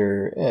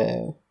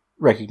Gender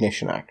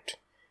Recognition Act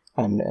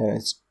and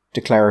its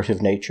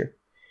declarative nature,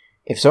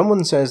 if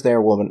someone says they're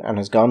a woman and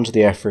has gone to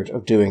the effort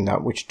of doing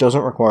that, which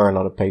doesn't require a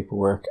lot of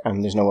paperwork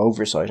and there's no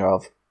oversight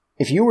of,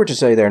 if you were to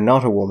say they're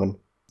not a woman,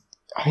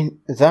 I mean,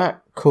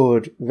 that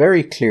could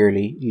very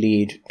clearly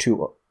lead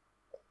to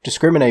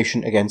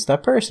discrimination against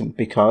that person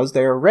because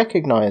they are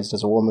recognised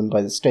as a woman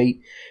by the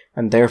state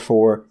and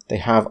therefore they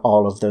have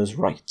all of those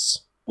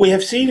rights. We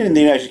have seen in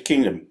the United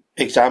Kingdom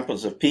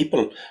examples of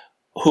people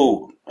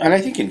who, and I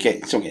think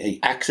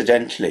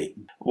accidentally,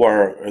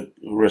 were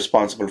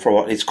responsible for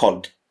what is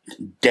called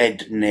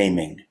dead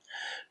naming.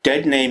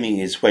 Dead naming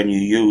is when you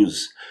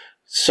use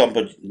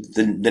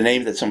the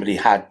name that somebody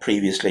had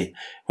previously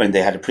when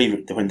they had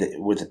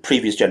with a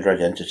previous gender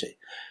identity.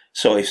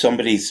 So if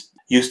somebody's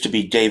used to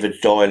be David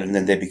Doyle and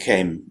then they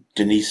became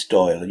Denise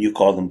Doyle and you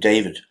call them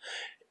David,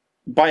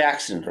 by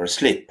accident or a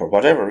slip or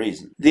whatever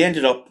reason, they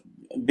ended up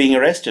being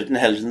arrested and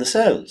held in the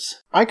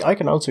cells. I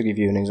can also give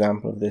you an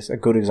example of this, a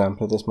good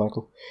example of this,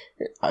 Michael.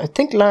 I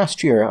think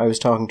last year I was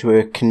talking to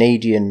a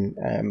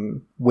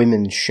Canadian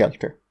women's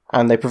shelter,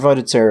 and they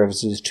provided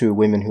services to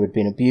women who had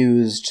been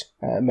abused,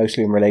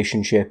 mostly in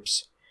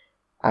relationships,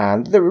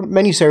 And there were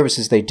many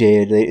services they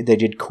did. They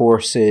did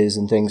courses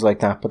and things like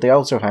that, but they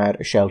also had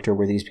a shelter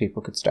where these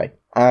people could stay.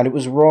 And it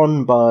was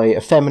run by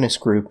a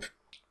feminist group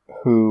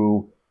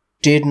who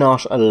did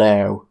not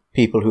allow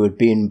people who had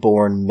been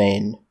born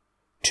men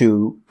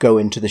to go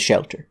into the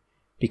shelter,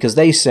 because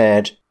they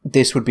said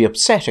this would be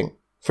upsetting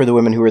for the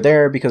women who were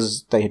there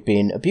because they had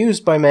been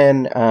abused by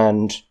men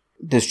and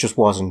this just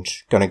wasn't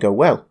going to go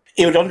well.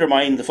 It would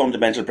undermine the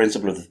fundamental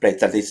principle of the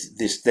place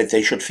that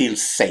they should feel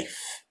safe.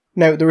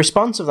 Now, the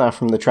response of that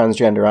from the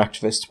transgender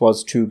activists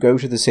was to go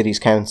to the city's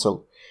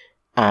council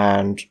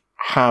and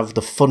have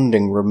the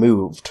funding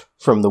removed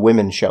from the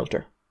women's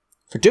shelter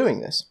for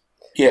doing this.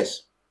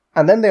 Yes.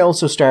 And then they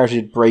also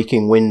started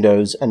breaking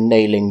windows and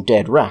nailing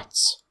dead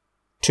rats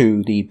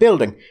to the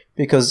building,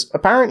 because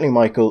apparently,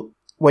 Michael,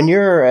 when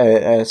you're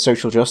a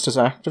social justice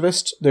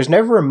activist, there's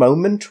never a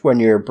moment when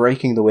you're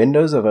breaking the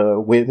windows of a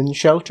women's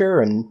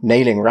shelter and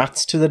nailing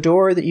rats to the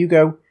door that you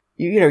go,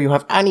 you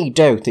have any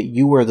doubt that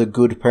you were the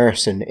good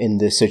person in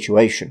this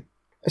situation.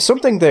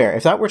 Something there,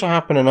 if that were to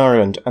happen in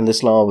Ireland and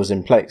this law was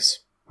in place,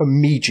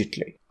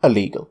 immediately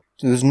illegal.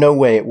 So there's no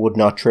way it would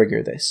not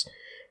trigger this.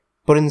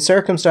 But in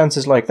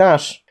circumstances like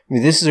that,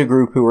 this is a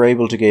group who were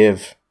able to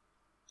give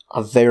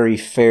a very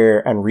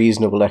fair and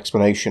reasonable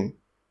explanation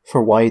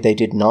for why they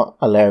did not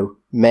allow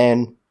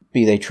men,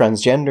 be they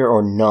transgender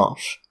or not,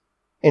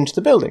 into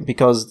the building,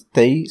 because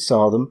they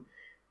saw them.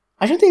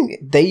 I don't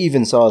think they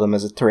even saw them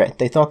as a threat.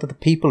 They thought that the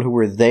people who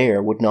were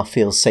there would not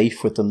feel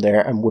safe with them there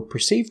and would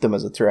perceive them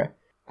as a threat.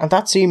 And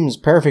that seems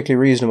perfectly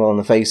reasonable on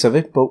the face of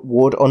it, but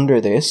would,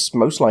 under this,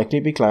 most likely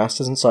be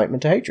classed as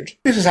incitement to hatred.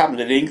 This has happened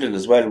in England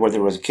as well, where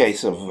there was a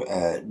case of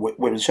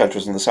women's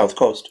shelters on the south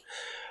coast,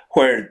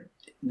 where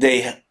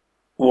they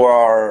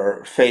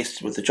were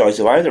faced with the choice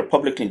of either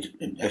publicly,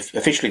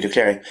 officially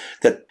declaring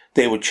that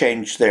they would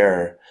change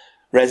their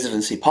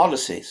residency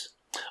policies,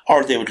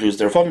 or they would lose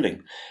their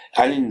funding.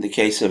 And in the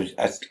case of,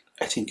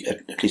 I think,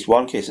 at least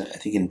one case, I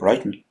think in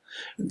Brighton,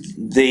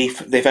 they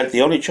felt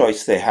the only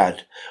choice they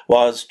had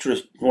was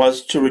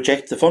to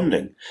reject the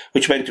funding,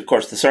 which meant, of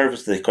course, the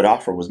service they could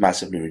offer was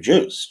massively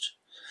reduced.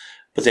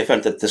 But they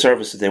felt that the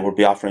service that they would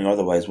be offering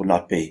otherwise would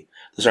not be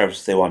the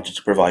service they wanted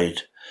to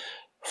provide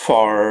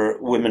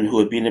for women who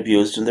had been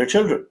abused and their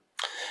children.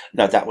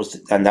 Now that was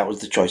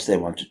the choice they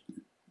wanted,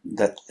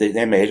 that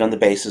they made on the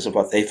basis of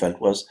what they felt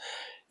was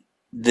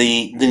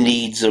the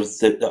needs of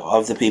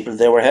the people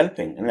they were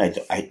helping, and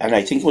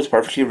I think it was a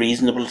perfectly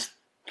reasonable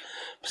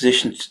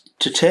position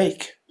to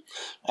take,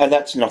 and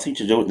that's nothing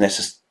to do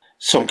with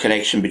some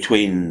connection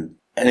between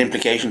an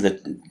implication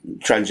that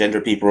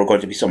transgender people are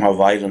going to be somehow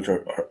violent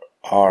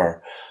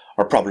or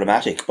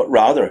problematic, but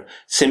rather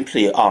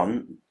simply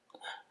on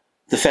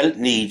the felt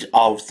need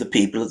of the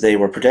people that they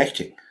were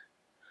protecting.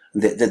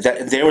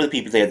 They were the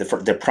people they had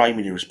their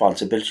primary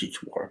responsibility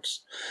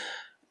towards,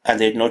 and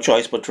they had no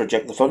choice but to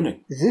reject the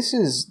funding. This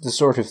is the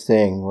sort of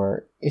thing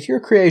where if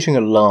you're creating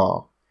a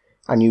law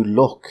and you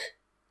look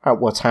at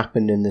what's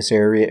happened in this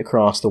area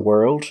across the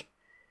world,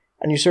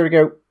 and you sort of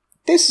go,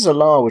 this is a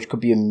law which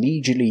could be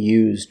immediately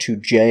used to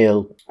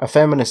jail a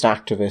feminist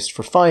activist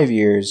for 5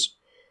 years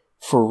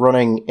for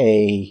running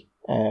a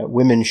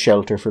women's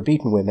shelter for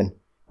beaten women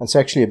and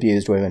sexually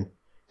abused women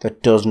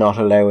that does not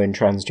allow in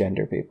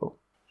transgender people.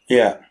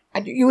 Yeah.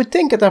 And you would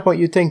think at that point,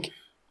 you'd think,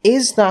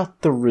 is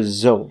that the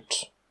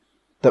result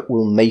that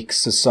will make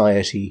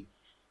society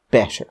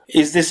better?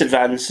 Is this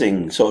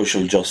advancing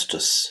social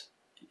justice?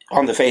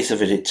 On the face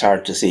of it, it's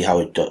hard to see how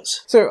it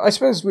does. So I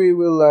suppose we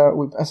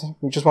will.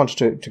 We just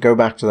wanted to go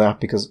back to that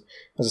because,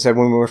 as I said,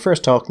 when we were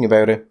first talking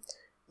about it,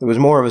 there was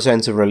more of a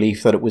sense of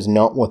relief that it was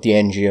not what the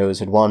NGOs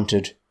had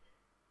wanted,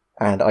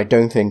 and I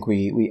don't think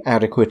we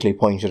adequately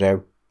pointed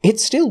out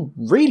it's still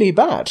really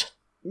bad.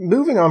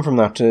 Moving on from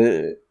that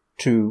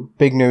to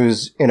big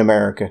news in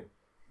America.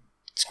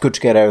 It's good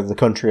to get out of the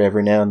country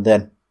every now and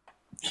then.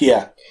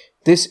 Yeah.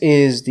 This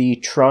is the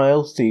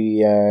trial,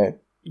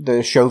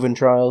 the Chauvin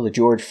trial, the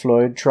George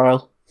Floyd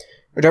trial.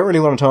 I don't really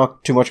want to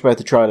talk too much about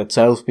the trial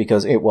itself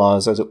because it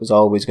was, as it was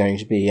always going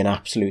to be, an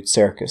absolute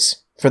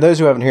circus. For those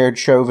who haven't heard,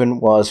 Chauvin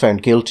was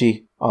found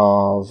guilty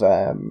of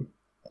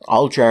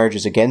all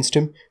charges against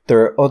him.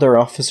 There are other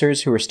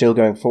officers who are still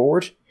going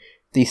forward.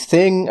 The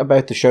thing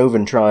about the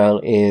Chauvin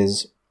trial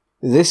is,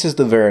 this is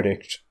the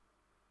verdict.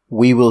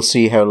 We will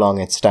see how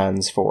long it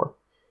stands for.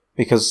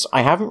 Because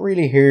I haven't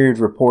really heard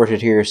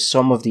reported here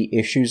some of the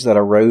issues that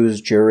arose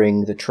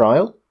during the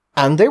trial.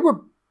 And they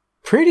were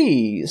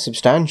pretty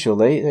substantial.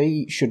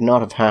 They should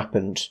not have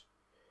happened.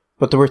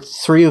 But there were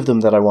 3 of them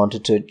that I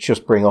wanted to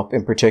just bring up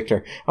in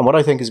particular. And what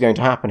I think is going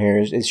to happen here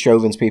is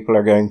Chauvin's people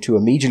are going to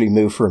immediately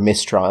move for a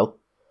mistrial.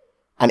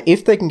 And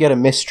if they can get a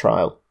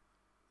mistrial,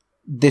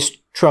 this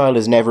trial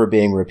is never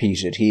being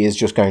repeated. He is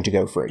just going to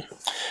go free.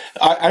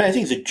 And I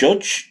think the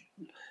judge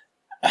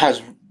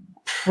has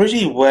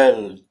pretty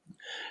well,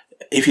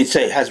 if you'd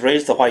say, has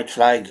raised the white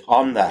flag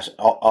on that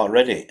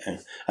already.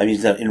 I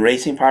mean, in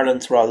racing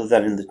parlance rather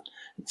than in the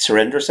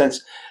surrender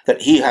sense,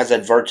 that he has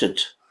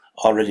adverted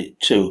already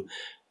to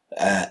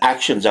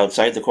actions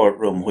outside the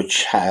courtroom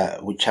which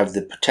have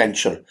the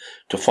potential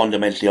to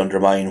fundamentally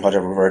undermine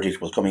whatever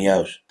verdict was coming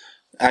out,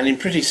 and in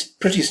pretty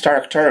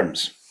stark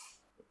terms.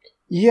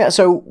 Yeah,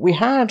 so we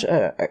had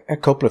a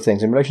couple of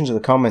things in relation to the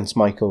comments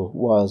Michael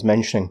was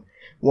mentioning.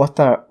 What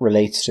that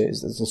relates to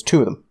is there's two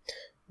of them.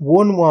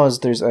 One was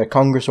there's a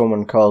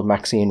congresswoman called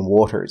Maxine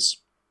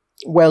Waters,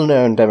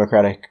 well-known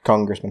Democratic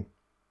congressman,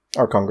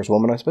 or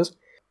congresswoman, I suppose,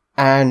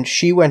 and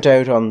she went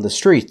out on the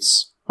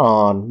streets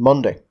on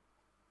Monday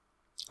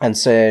and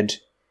said,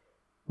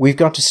 we've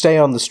got to stay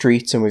on the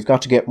streets and we've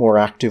got to get more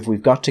active,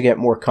 we've got to get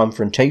more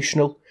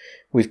confrontational,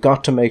 we've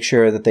got to make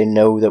sure that they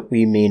know that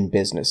we mean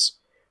business.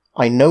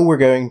 I hope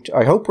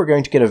we're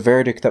going to get a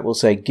verdict that will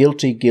say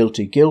guilty,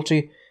 guilty,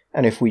 guilty,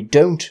 and if we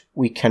don't,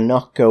 we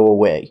cannot go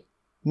away.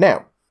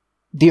 Now,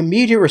 the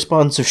immediate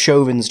response of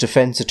Chauvin's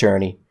defense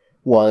attorney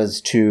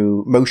was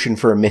to motion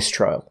for a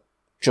mistrial.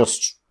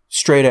 Just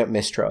straight out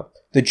mistrial.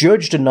 The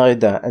judge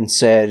denied that and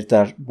said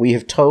that we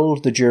have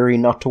told the jury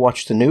not to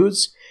watch the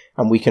news,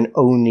 and we can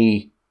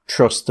only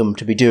trust them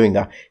to be doing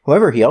that.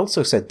 However, he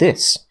also said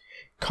this: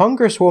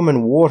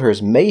 Congresswoman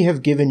Waters may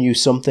have given you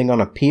something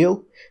on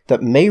appeal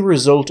that may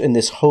result in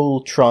this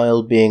whole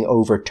trial being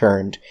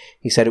overturned.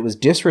 He said it was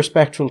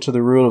disrespectful to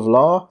the rule of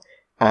law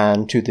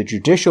and to the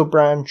judicial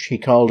branch. He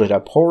called it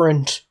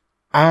abhorrent.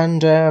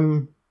 And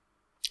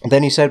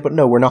then he said, but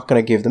no, we're not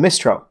going to give the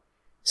mistrial.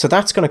 So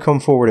that's going to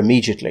come forward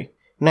immediately.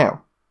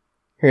 Now,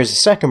 here's the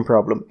second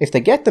problem. If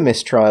they get the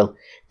mistrial,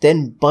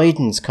 then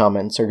Biden's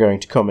comments are going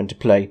to come into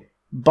play.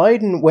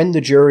 Biden, when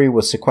the jury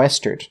was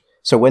sequestered,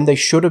 so when they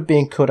should have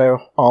been cut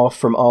off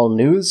from all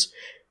news,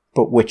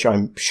 but which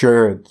I'm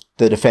sure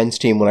the defense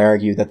team will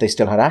argue that they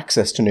still had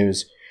access to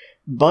news,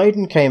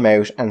 Biden came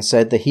out and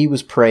said that he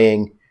was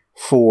praying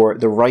for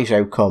the right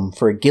outcome,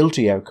 for a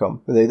guilty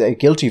outcome, a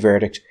guilty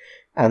verdict,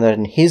 and that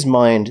in his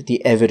mind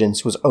the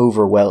evidence was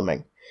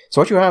overwhelming.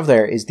 So what you have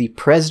there is the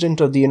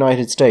President of the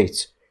United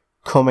States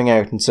coming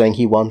out and saying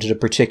he wanted a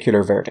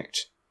particular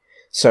verdict.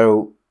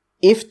 So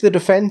if the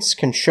defense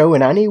can show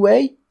in any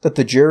way that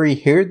the jury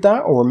heard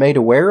that or were made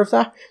aware of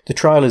that, the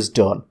trial is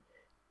done.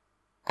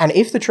 And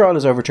if the trial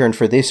is overturned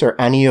for this or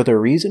any other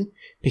reason,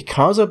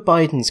 because of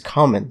Biden's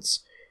comments,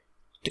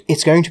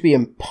 it's going to be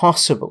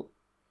impossible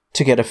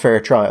to get a fair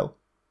trial.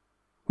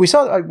 We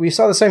saw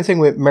the same thing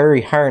with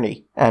Mary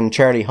Harney and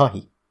Charlie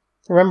Haughey.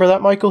 Remember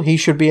that, Michael? He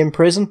should be in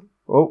prison.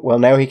 Oh, well,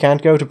 now he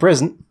can't go to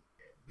prison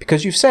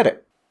because you've said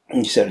it.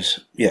 You said it.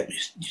 Yeah,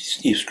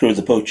 you screwed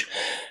the pooch.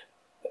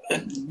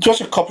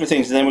 Just a couple of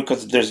things, and then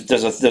because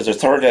there's a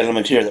third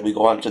element here that we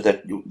go on to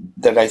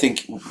that I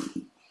think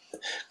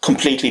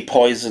completely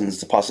poisons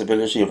the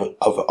possibility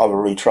of a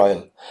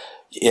retrial,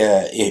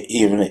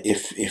 even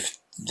if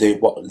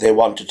they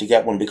wanted to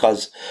get one,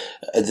 because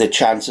the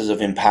chances of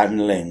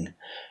impaneling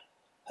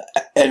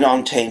an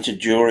untainted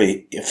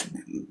jury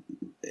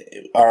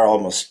are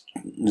almost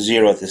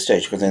zero at this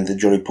stage, because then the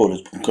jury pool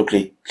is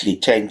completely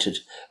tainted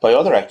by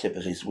other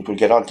activities, which we'll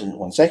get on to in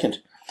 1 second.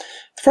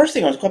 The first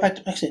thing I want to go back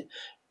to Maxine.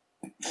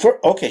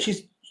 Okay,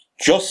 she's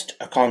just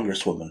a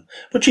congresswoman,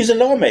 but she's a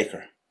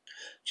lawmaker.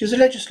 She's a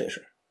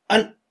legislator.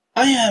 And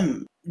I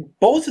am,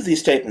 both of these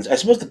statements, I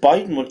suppose the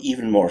Biden one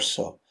even more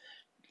so,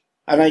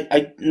 and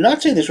I'm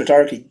not saying this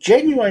rhetorically,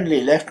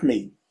 genuinely left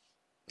me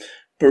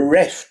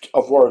bereft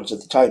of words at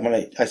the time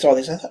when I saw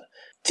this. I thought,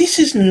 this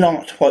is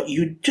not what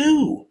you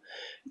do.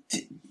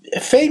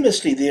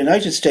 Famously, the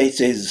United States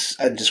is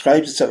and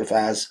describes itself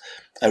as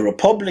a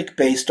republic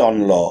based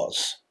on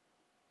laws.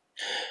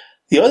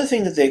 The other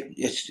thing that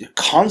it's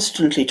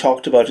constantly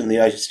talked about in the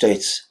United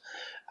States,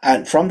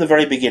 and from the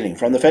very beginning,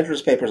 from the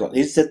Federalist Papers on,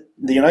 is that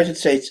the United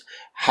States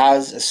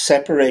has a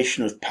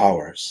separation of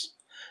powers.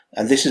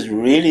 And this is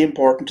really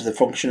important to the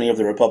functioning of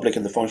the republic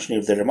and the functioning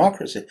of the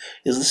democracy,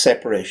 is the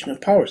separation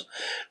of powers.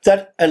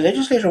 That a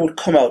legislator would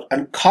come out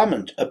and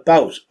comment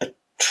about a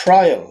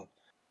trial,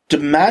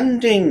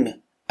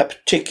 demanding a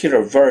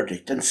particular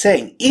verdict and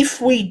saying, if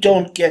we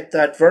don't get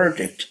that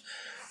verdict,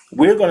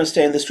 we're going to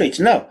stay in the streets.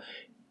 Now,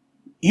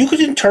 you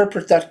could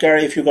interpret that,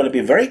 Gary, if you're going to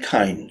be very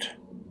kind,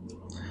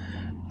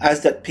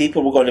 as that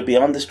people were going to be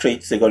on the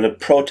streets, they're going to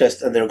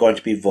protest, and they're going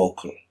to be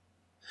vocal.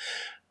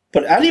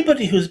 But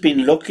anybody who's been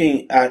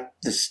looking at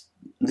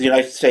the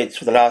United States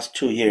for the last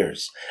 2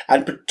 years,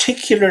 and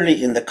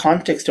particularly in the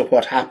context of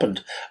what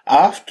happened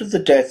after the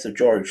death of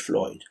George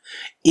Floyd,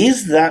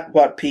 is that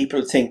what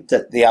people think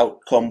that the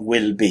outcome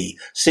will be?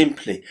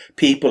 Simply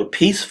people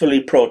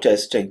peacefully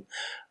protesting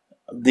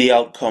the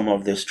outcome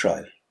of this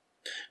trial.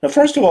 Now,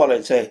 first of all,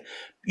 I'd say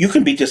you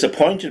can be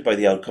disappointed by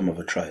the outcome of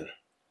a trial.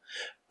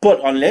 But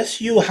unless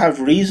you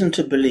have reason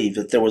to believe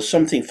that there was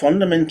something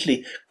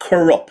fundamentally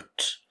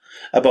corrupt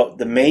about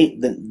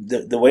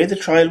the way the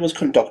trial was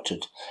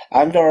conducted,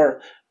 and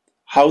or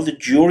how the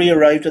jury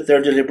arrived at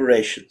their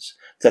deliberations,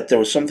 that there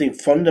was something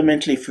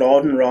fundamentally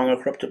flawed and wrong or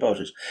corrupt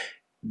about it,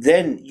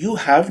 then you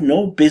have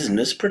no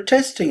business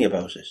protesting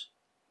about it.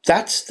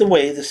 That's the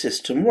way the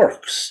system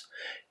works.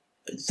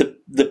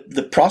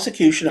 The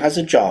prosecution has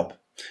a job.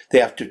 They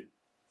have to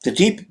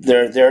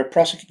the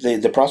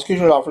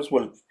prosecution office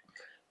will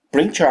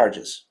bring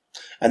charges.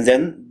 And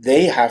then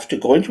they have to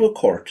go into a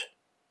court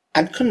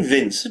and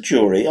convince a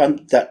jury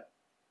that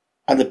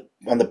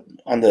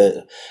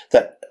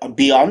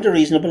beyond a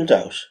reasonable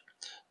doubt,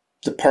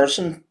 the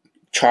person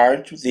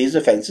charged with these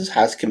offences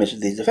has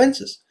committed these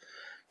offences.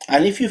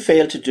 And if you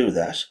fail to do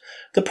that,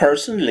 the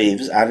person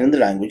leaves, and in the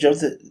language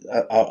of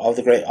all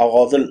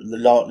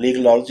the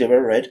legal laws you've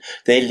ever read,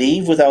 they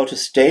leave without a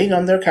stain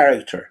on their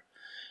character.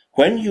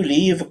 When you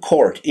leave a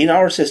court in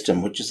our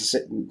system, which is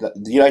the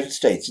United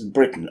States and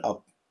Britain,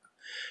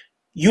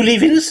 you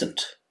leave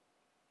innocent.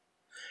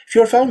 If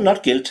you're found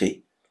not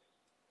guilty,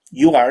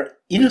 you are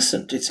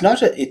innocent. It's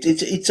not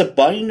it's a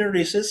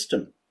binary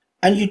system,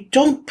 and you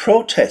don't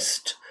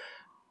protest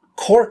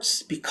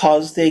courts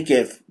because they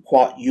give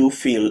what you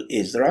feel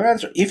is the wrong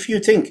answer. If you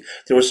think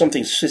there was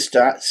something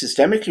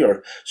systemically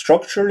or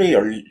structurally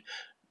or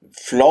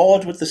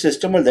flawed with the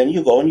system, well, then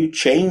you go and you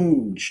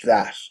change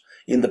that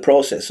in the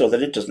process so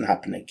that it doesn't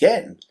happen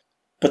again.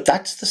 But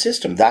that's the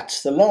system.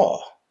 That's the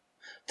law.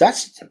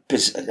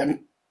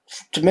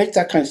 To make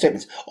that kind of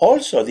statements.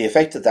 Also, the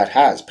effect that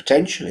has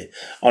potentially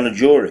on a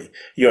jury.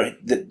 You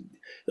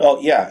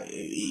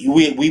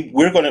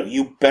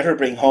better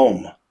bring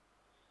home.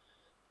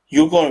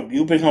 You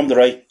bring home the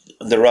right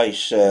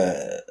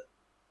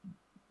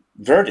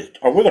verdict,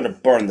 or we're going to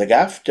burn the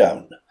gaff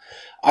down.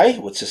 I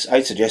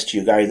suggest to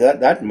you, Gary,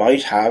 that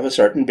might have a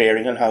certain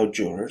bearing on how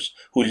jurors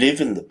who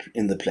live in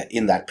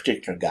that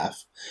particular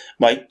gaff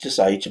might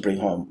decide to bring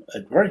home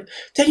a verdict.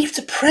 Then you have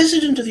the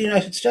President of the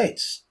United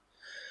States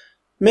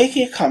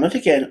making a comment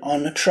again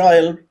on a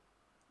trial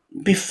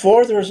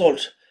before the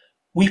result.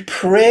 We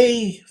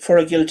pray for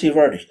a guilty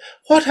verdict.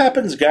 What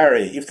happens,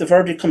 Gary, if the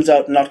verdict comes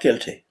out not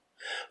guilty?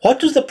 What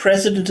does the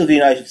President of the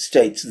United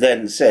States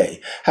then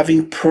say,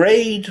 having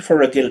prayed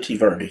for a guilty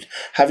verdict,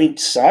 having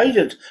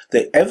decided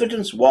the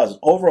evidence was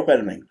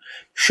overwhelming?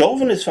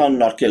 Chauvin is found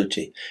not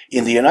guilty.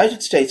 In the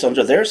United States,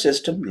 under their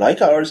system, like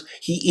ours,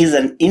 he is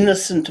an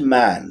innocent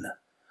man.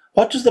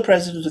 What does the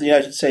President of the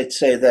United States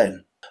say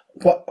then?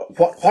 What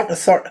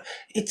authority?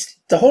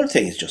 The whole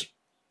thing is just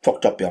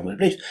fucked up beyond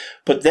belief.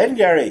 But then,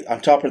 Gary,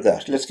 on top of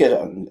that, let's get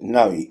on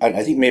now.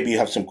 I think maybe you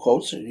have some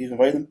quotes. You can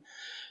find them.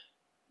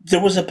 There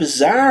was a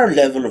bizarre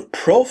level of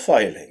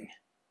profiling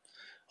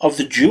of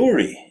the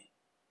jury,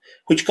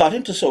 which got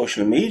into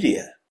social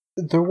media.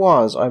 There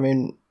was. I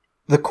mean,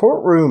 the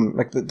courtroom,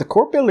 like the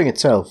court building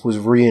itself, was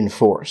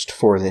reinforced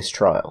for this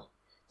trial.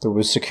 There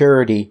was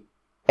security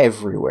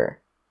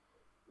everywhere.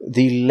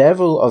 The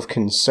level of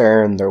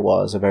concern there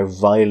was about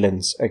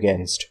violence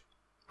against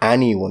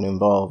anyone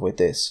involved with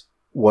this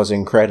was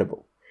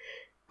incredible.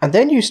 And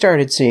then you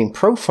started seeing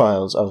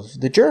profiles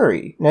of the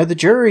jury. Now, the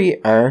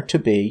jury are to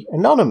be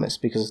anonymous,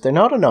 because if they're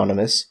not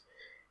anonymous,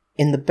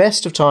 in the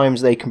best of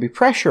times they can be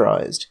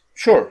pressurized.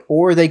 Sure.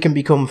 Or they can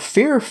become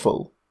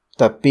fearful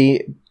that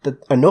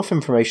enough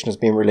information has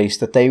been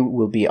released that they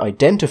will be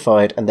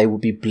identified and they will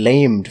be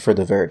blamed for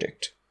the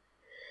verdict.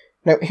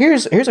 Now,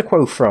 here's a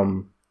quote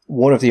from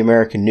one of the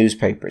American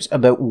newspapers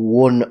about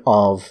one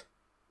of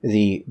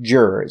the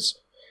jurors.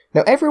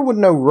 Now, everyone would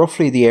know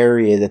roughly the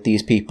area that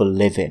these people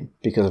live in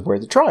because of where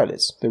the trial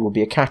is. There will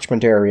be a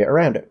catchment area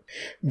around it.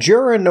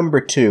 Juror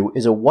number 2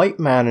 is a white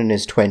man in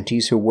his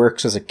 20s who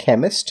works as a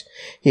chemist.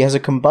 He has a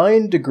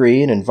combined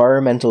degree in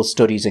environmental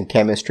studies and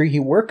chemistry. He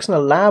works in a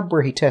lab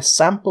where he tests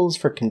samples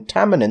for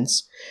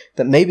contaminants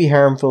that may be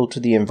harmful to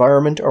the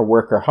environment or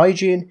worker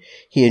hygiene.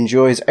 He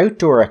enjoys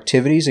outdoor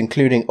activities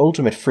including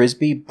ultimate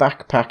frisbee,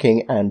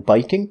 backpacking and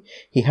biking.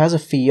 He has a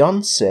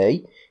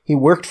fiancée. He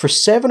worked for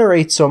 7 or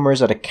 8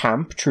 summers at a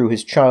camp through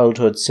his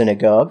childhood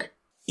synagogue.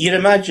 You'd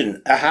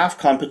imagine a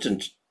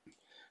half-competent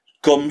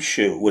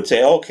gumshoe would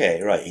say,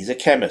 okay, right, he's a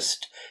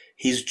chemist,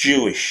 he's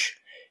Jewish,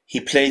 he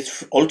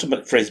plays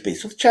ultimate frisbee,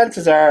 so the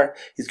chances are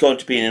he's going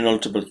to be in an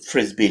ultimate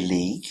frisbee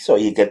league, so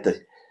you get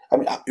the... I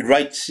mean,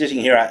 right, sitting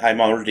here,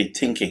 I'm already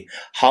thinking,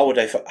 how would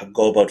I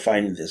go about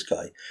finding this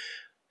guy?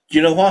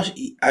 You know what?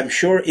 I'm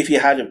sure if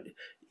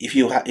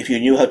you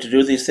knew how to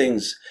do these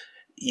things,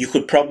 you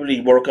could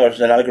probably work out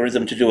an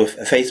algorithm to do a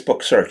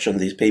Facebook search on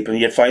these people, and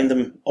you'd find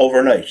them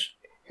overnight.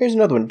 Here's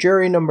another one.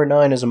 Jury number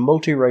 9 is a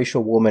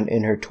multiracial woman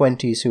in her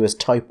 20s who has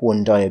type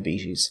 1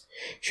 diabetes.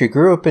 She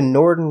grew up in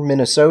northern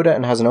Minnesota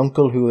and has an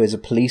uncle who is a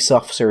police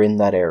officer in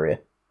that area.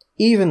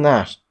 Even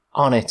that,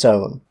 on its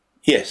own.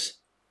 Yes.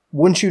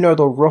 Once you know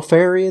the rough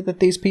area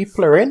that these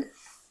people are in,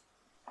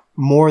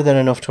 more than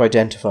enough to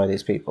identify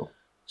these people.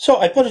 So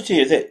I put it to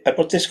you, I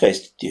put this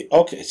case to you.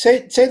 Okay,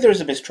 say there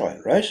is a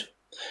mistrial, right?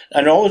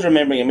 And always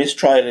remembering a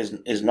mistrial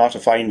is not a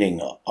finding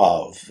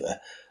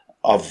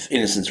of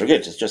innocence or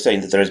guilt. It's just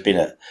saying that there has been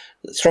a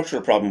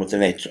structural problem with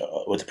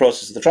the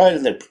process of the trial,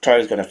 and the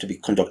trial is going to have to be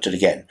conducted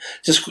again.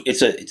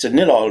 It's a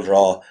nil-all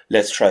draw.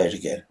 Let's try it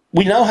again.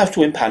 We now have to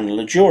impanel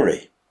a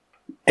jury.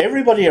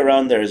 Everybody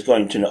around there is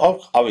going to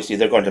know. Obviously,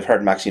 they're going to have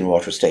heard Maxine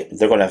Waters' statement.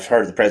 They're going to have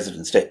heard the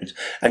President's statement.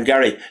 And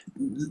Gary,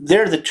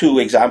 they're the 2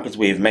 examples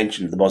we have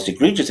mentioned, the most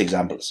egregious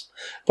examples.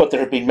 But there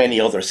have been many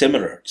other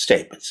similar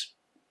statements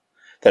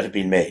that have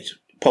been made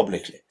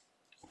publicly.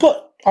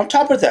 But on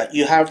top of that,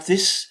 you have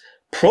this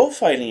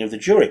profiling of the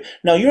jury.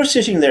 Now you're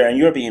sitting there and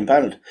you're being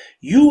panelled.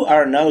 You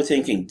are now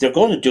thinking, they're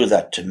going to do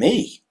that to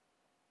me.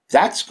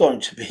 That's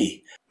going to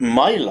be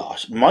my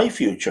lot, my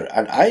future,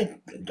 and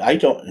I'm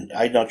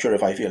not sure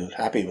if I feel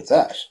happy with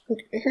that.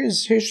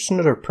 Here's just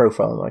another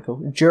profile,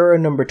 Michael. Juror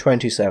number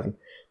 27.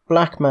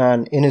 Black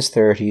man in his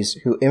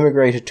 30s who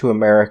immigrated to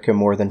America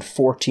more than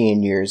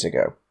 14 years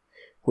ago,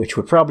 which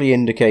would probably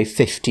indicate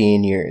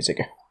 15 years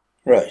ago.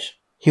 Right.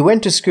 He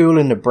went to school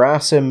in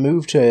Nebraska,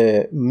 moved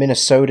to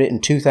Minnesota in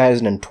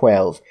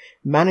 2012,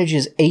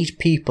 manages 8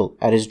 people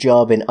at his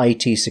job in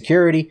IT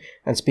security,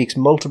 and speaks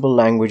multiple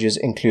languages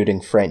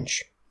including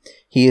French.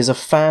 He is a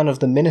fan of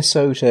the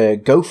Minnesota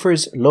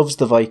Gophers, loves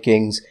the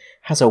Vikings,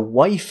 has a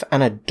wife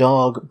and a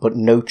dog but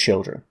no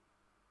children.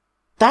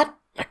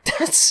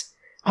 That's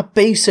a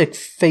basic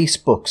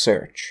Facebook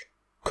search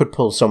could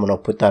pull someone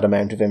up with that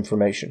amount of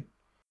information.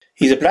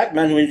 He's a black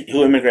man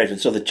who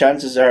immigrated, so the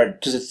chances are,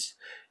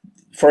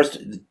 first,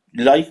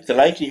 the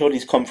likelihood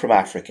he's come from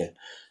Africa.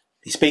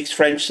 He speaks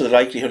French, so the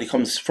likelihood he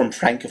comes from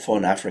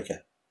Francophone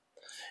Africa.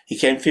 He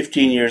came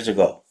 15 years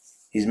ago.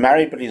 He's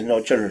married, but he has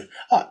no children.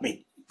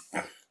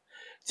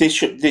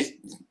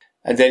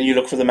 And then you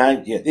look for the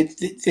man. Yeah,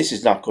 this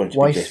is not going to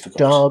be difficult.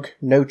 Wife, dog,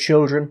 no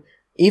children,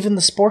 even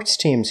the sports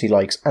teams he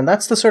likes. And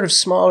that's the sort of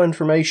small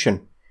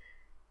information.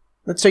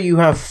 Let's say you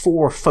have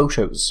 4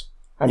 photos,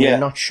 and you're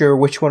not sure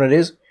which one it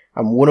is,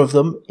 and one of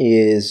them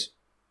is,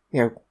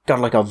 got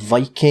like a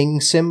Viking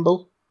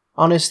symbol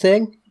on his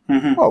thing.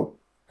 Mm-hmm. Oh,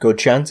 good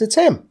chance it's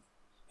him.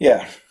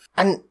 Yeah.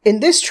 And in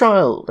this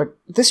trial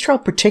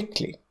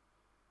particularly,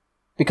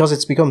 because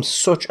it's become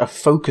such a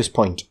focus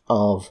point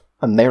of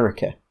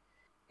America,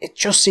 it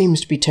just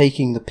seems to be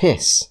taking the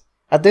piss.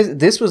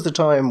 This was the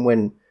time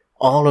when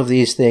all of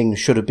these things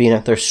should have been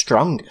at their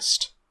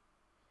strongest.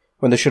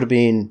 When there should have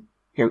been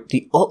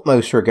the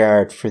utmost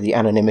regard for the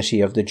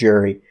anonymity of the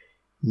jury.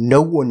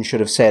 No one should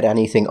have said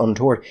anything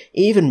untoward.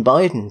 Even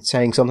Biden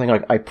saying something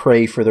like, I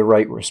pray for the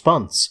right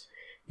response.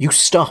 You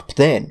stop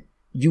then.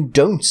 You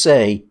don't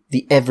say,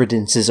 the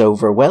evidence is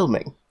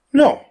overwhelming.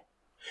 No.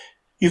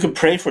 You can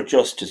pray for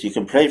justice. You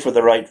can pray for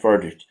the right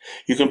verdict.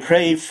 You can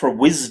pray for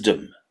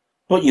wisdom.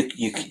 But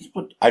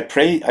I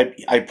pray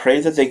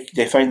that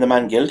they find the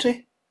man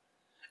guilty.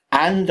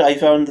 And I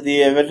found that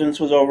the evidence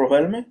was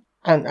overwhelming.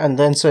 And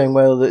then saying,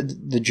 well,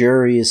 the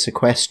jury is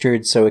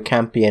sequestered, so it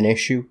can't be an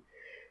issue.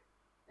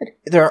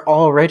 There are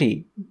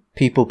already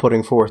people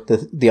putting forth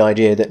the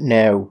idea that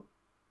now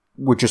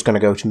we're just going to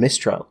go to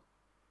mistrial.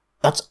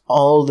 That's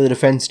all the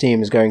defence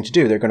team is going to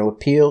do. They're going to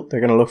appeal, they're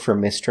going to look for a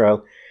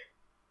mistrial,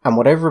 and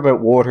whatever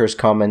about Waters'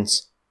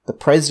 comments, the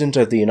President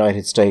of the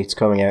United States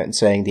coming out and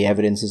saying the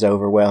evidence is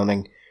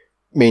overwhelming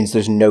means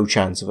there's no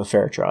chance of a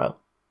fair trial.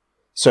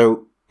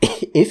 So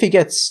if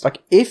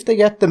they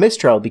get the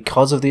mistrial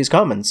because of these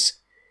comments,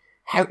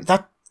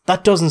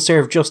 that doesn't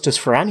serve justice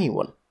for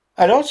anyone.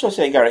 I'd also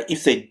say, Gary,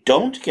 if they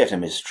don't get a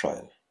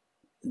mistrial,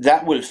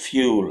 that will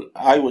fuel,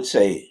 I would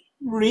say,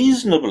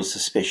 reasonable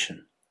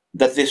suspicion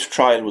that this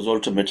trial was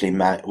ultimately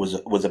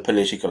was a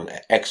political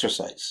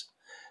exercise,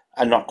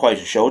 and not quite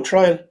a show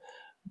trial,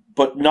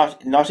 but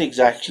not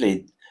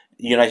exactly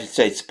the United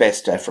States'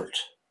 best effort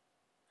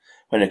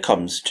when it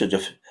comes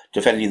to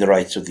defending the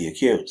rights of the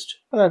accused.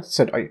 Well, that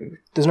said,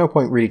 there's no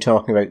point really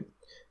talking about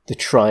the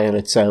trial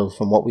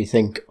itself and what we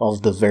think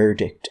of the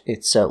verdict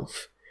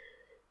itself.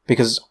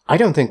 Because I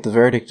don't think the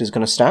verdict is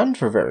going to stand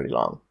for very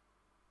long.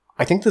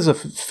 I think there's a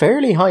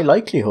fairly high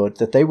likelihood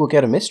that they will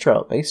get a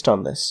mistrial based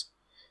on this.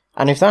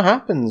 And if that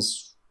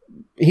happens,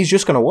 he's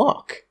just going to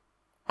walk.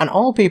 And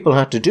all people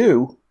had to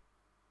do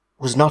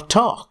was not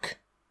talk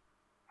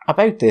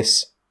about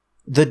this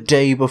the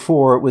day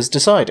before it was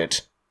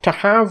decided. To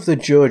have the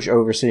judge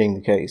overseeing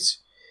the case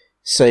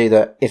say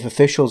that if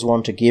officials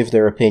want to give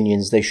their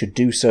opinions, they should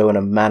do so in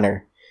a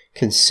manner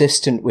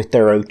consistent with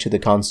their oath to the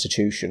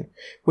Constitution,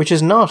 which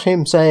is not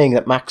him saying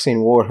that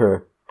Maxine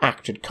Waters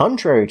acted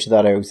contrary to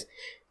that oath,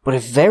 but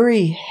it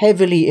very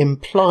heavily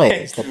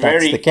implies that's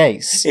the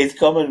case. It's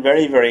coming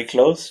very, very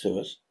close to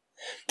it.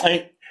 I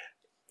mean,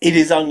 it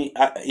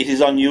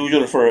is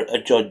unusual for a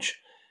judge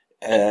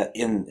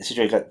in a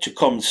situation like that to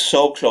come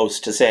so close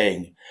to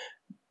saying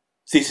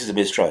this is a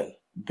mistrial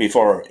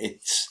before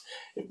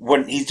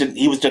when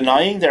he was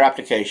denying their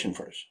application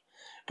for it,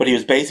 but he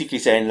was basically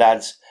saying,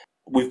 lads,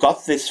 we've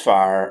got this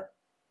far,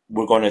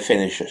 we're going to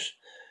finish it.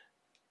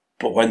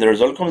 But when the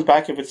result comes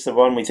back, if it's the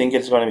one we think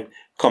it's going to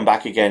come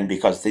back again,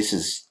 because this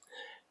is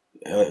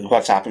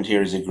what's happened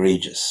here is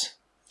egregious.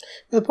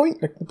 The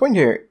point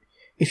here,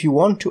 if you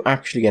want to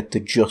actually get the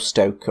just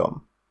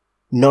outcome,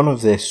 none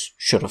of this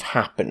should have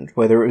happened,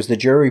 whether it was the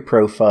jury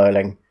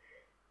profiling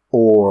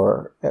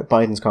or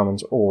Biden's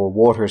comments or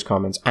Waters'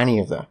 comments, any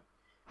of that.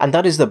 And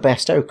that is the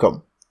best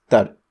outcome,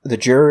 that the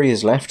jury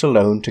is left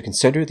alone to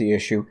consider the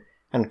issue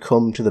and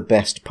come to the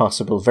best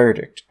possible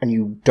verdict. And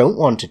you don't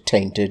want it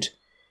tainted,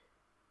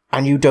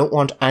 and you don't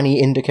want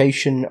any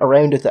indication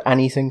around it that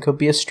anything could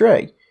be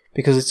astray,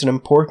 because it's an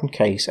important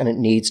case and it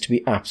needs to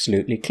be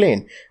absolutely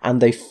clean,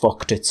 and they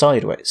fucked it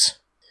sideways.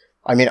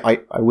 I mean, I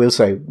will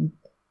say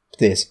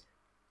this.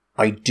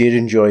 I did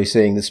enjoy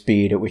seeing the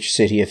speed at which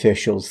city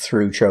officials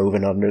threw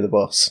Chauvin under the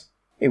bus.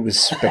 It was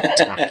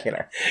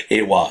spectacular.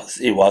 It was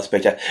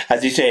spectacular.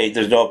 As you say,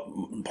 there's no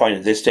point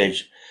at this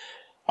stage,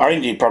 or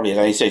indeed probably at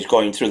any stage,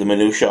 going through the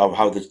minutiae of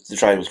how the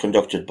trial was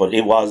conducted, but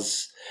it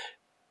was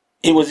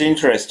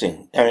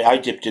interesting. I mean, I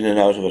dipped in and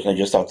out of it,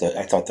 and I thought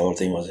the whole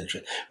thing was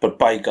interesting. But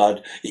by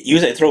God, you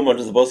say throw him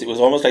under the bus. It was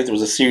almost like there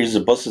was a series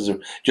of buses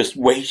just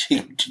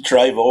waiting to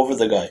drive over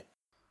the guy.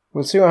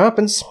 We'll see what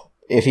happens.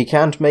 If he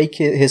can't make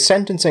it, his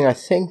sentencing, I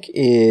think,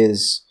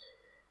 is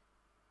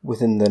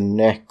within the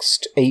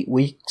next 8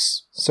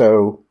 weeks.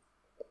 So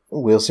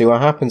we'll see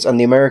what happens. And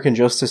the American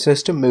justice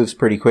system moves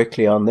pretty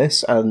quickly on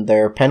this, and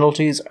their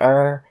penalties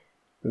are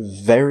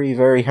very,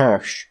 very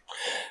harsh.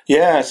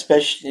 Yeah,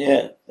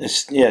 especially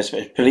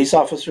police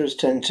officers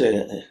tend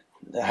to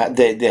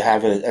they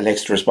have an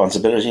extra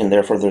responsibility, and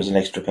therefore there's an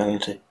extra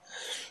penalty.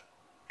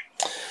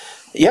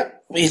 Yeah,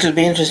 it'll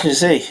be interesting to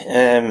see.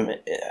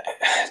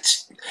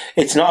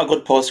 It's not a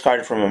good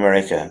postcard from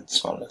America,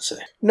 that's all I'll say.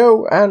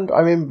 No, and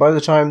I mean, by the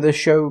time this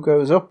show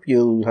goes up,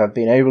 you'll have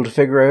been able to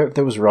figure out if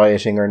there was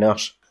rioting or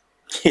not.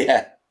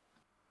 Yeah.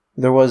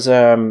 There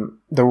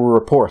were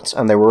reports,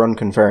 and they were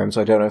unconfirmed,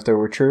 so I don't know if they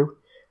were true,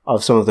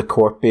 of some of the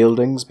court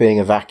buildings being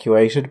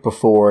evacuated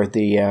before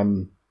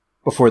the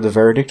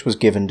verdict was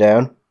given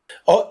down.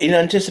 Oh, in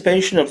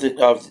anticipation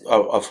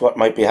of what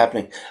might be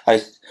happening,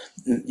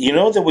 you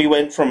know that we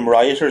went from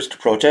rioters to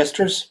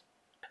protesters.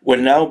 Well,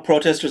 now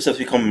protesters have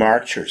become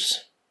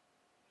marchers.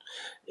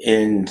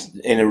 In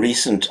a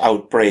recent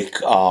outbreak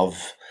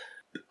of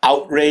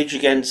outrage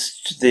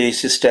against the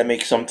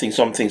systemic something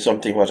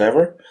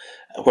whatever,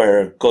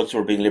 where goods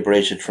were being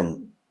liberated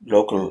from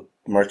local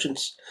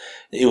merchants,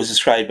 it was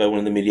described by one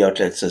of the media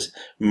outlets as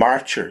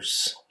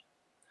marchers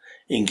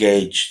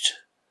engaged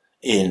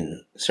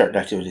in certain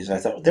activities. And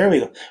I thought, there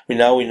we go. We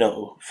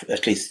know,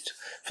 at least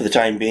for the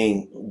time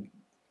being.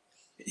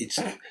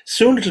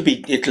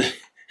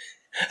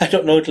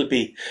 It'll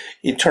be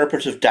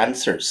interpretive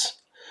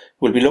dancers.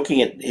 We'll be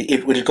looking at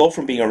it. Will go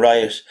from being a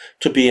riot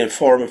to being a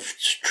form of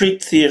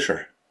street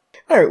theatre.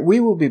 All right, we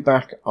will be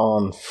back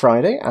on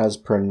Friday as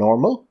per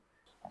normal.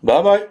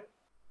 Bye bye.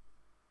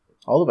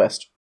 All the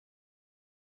best.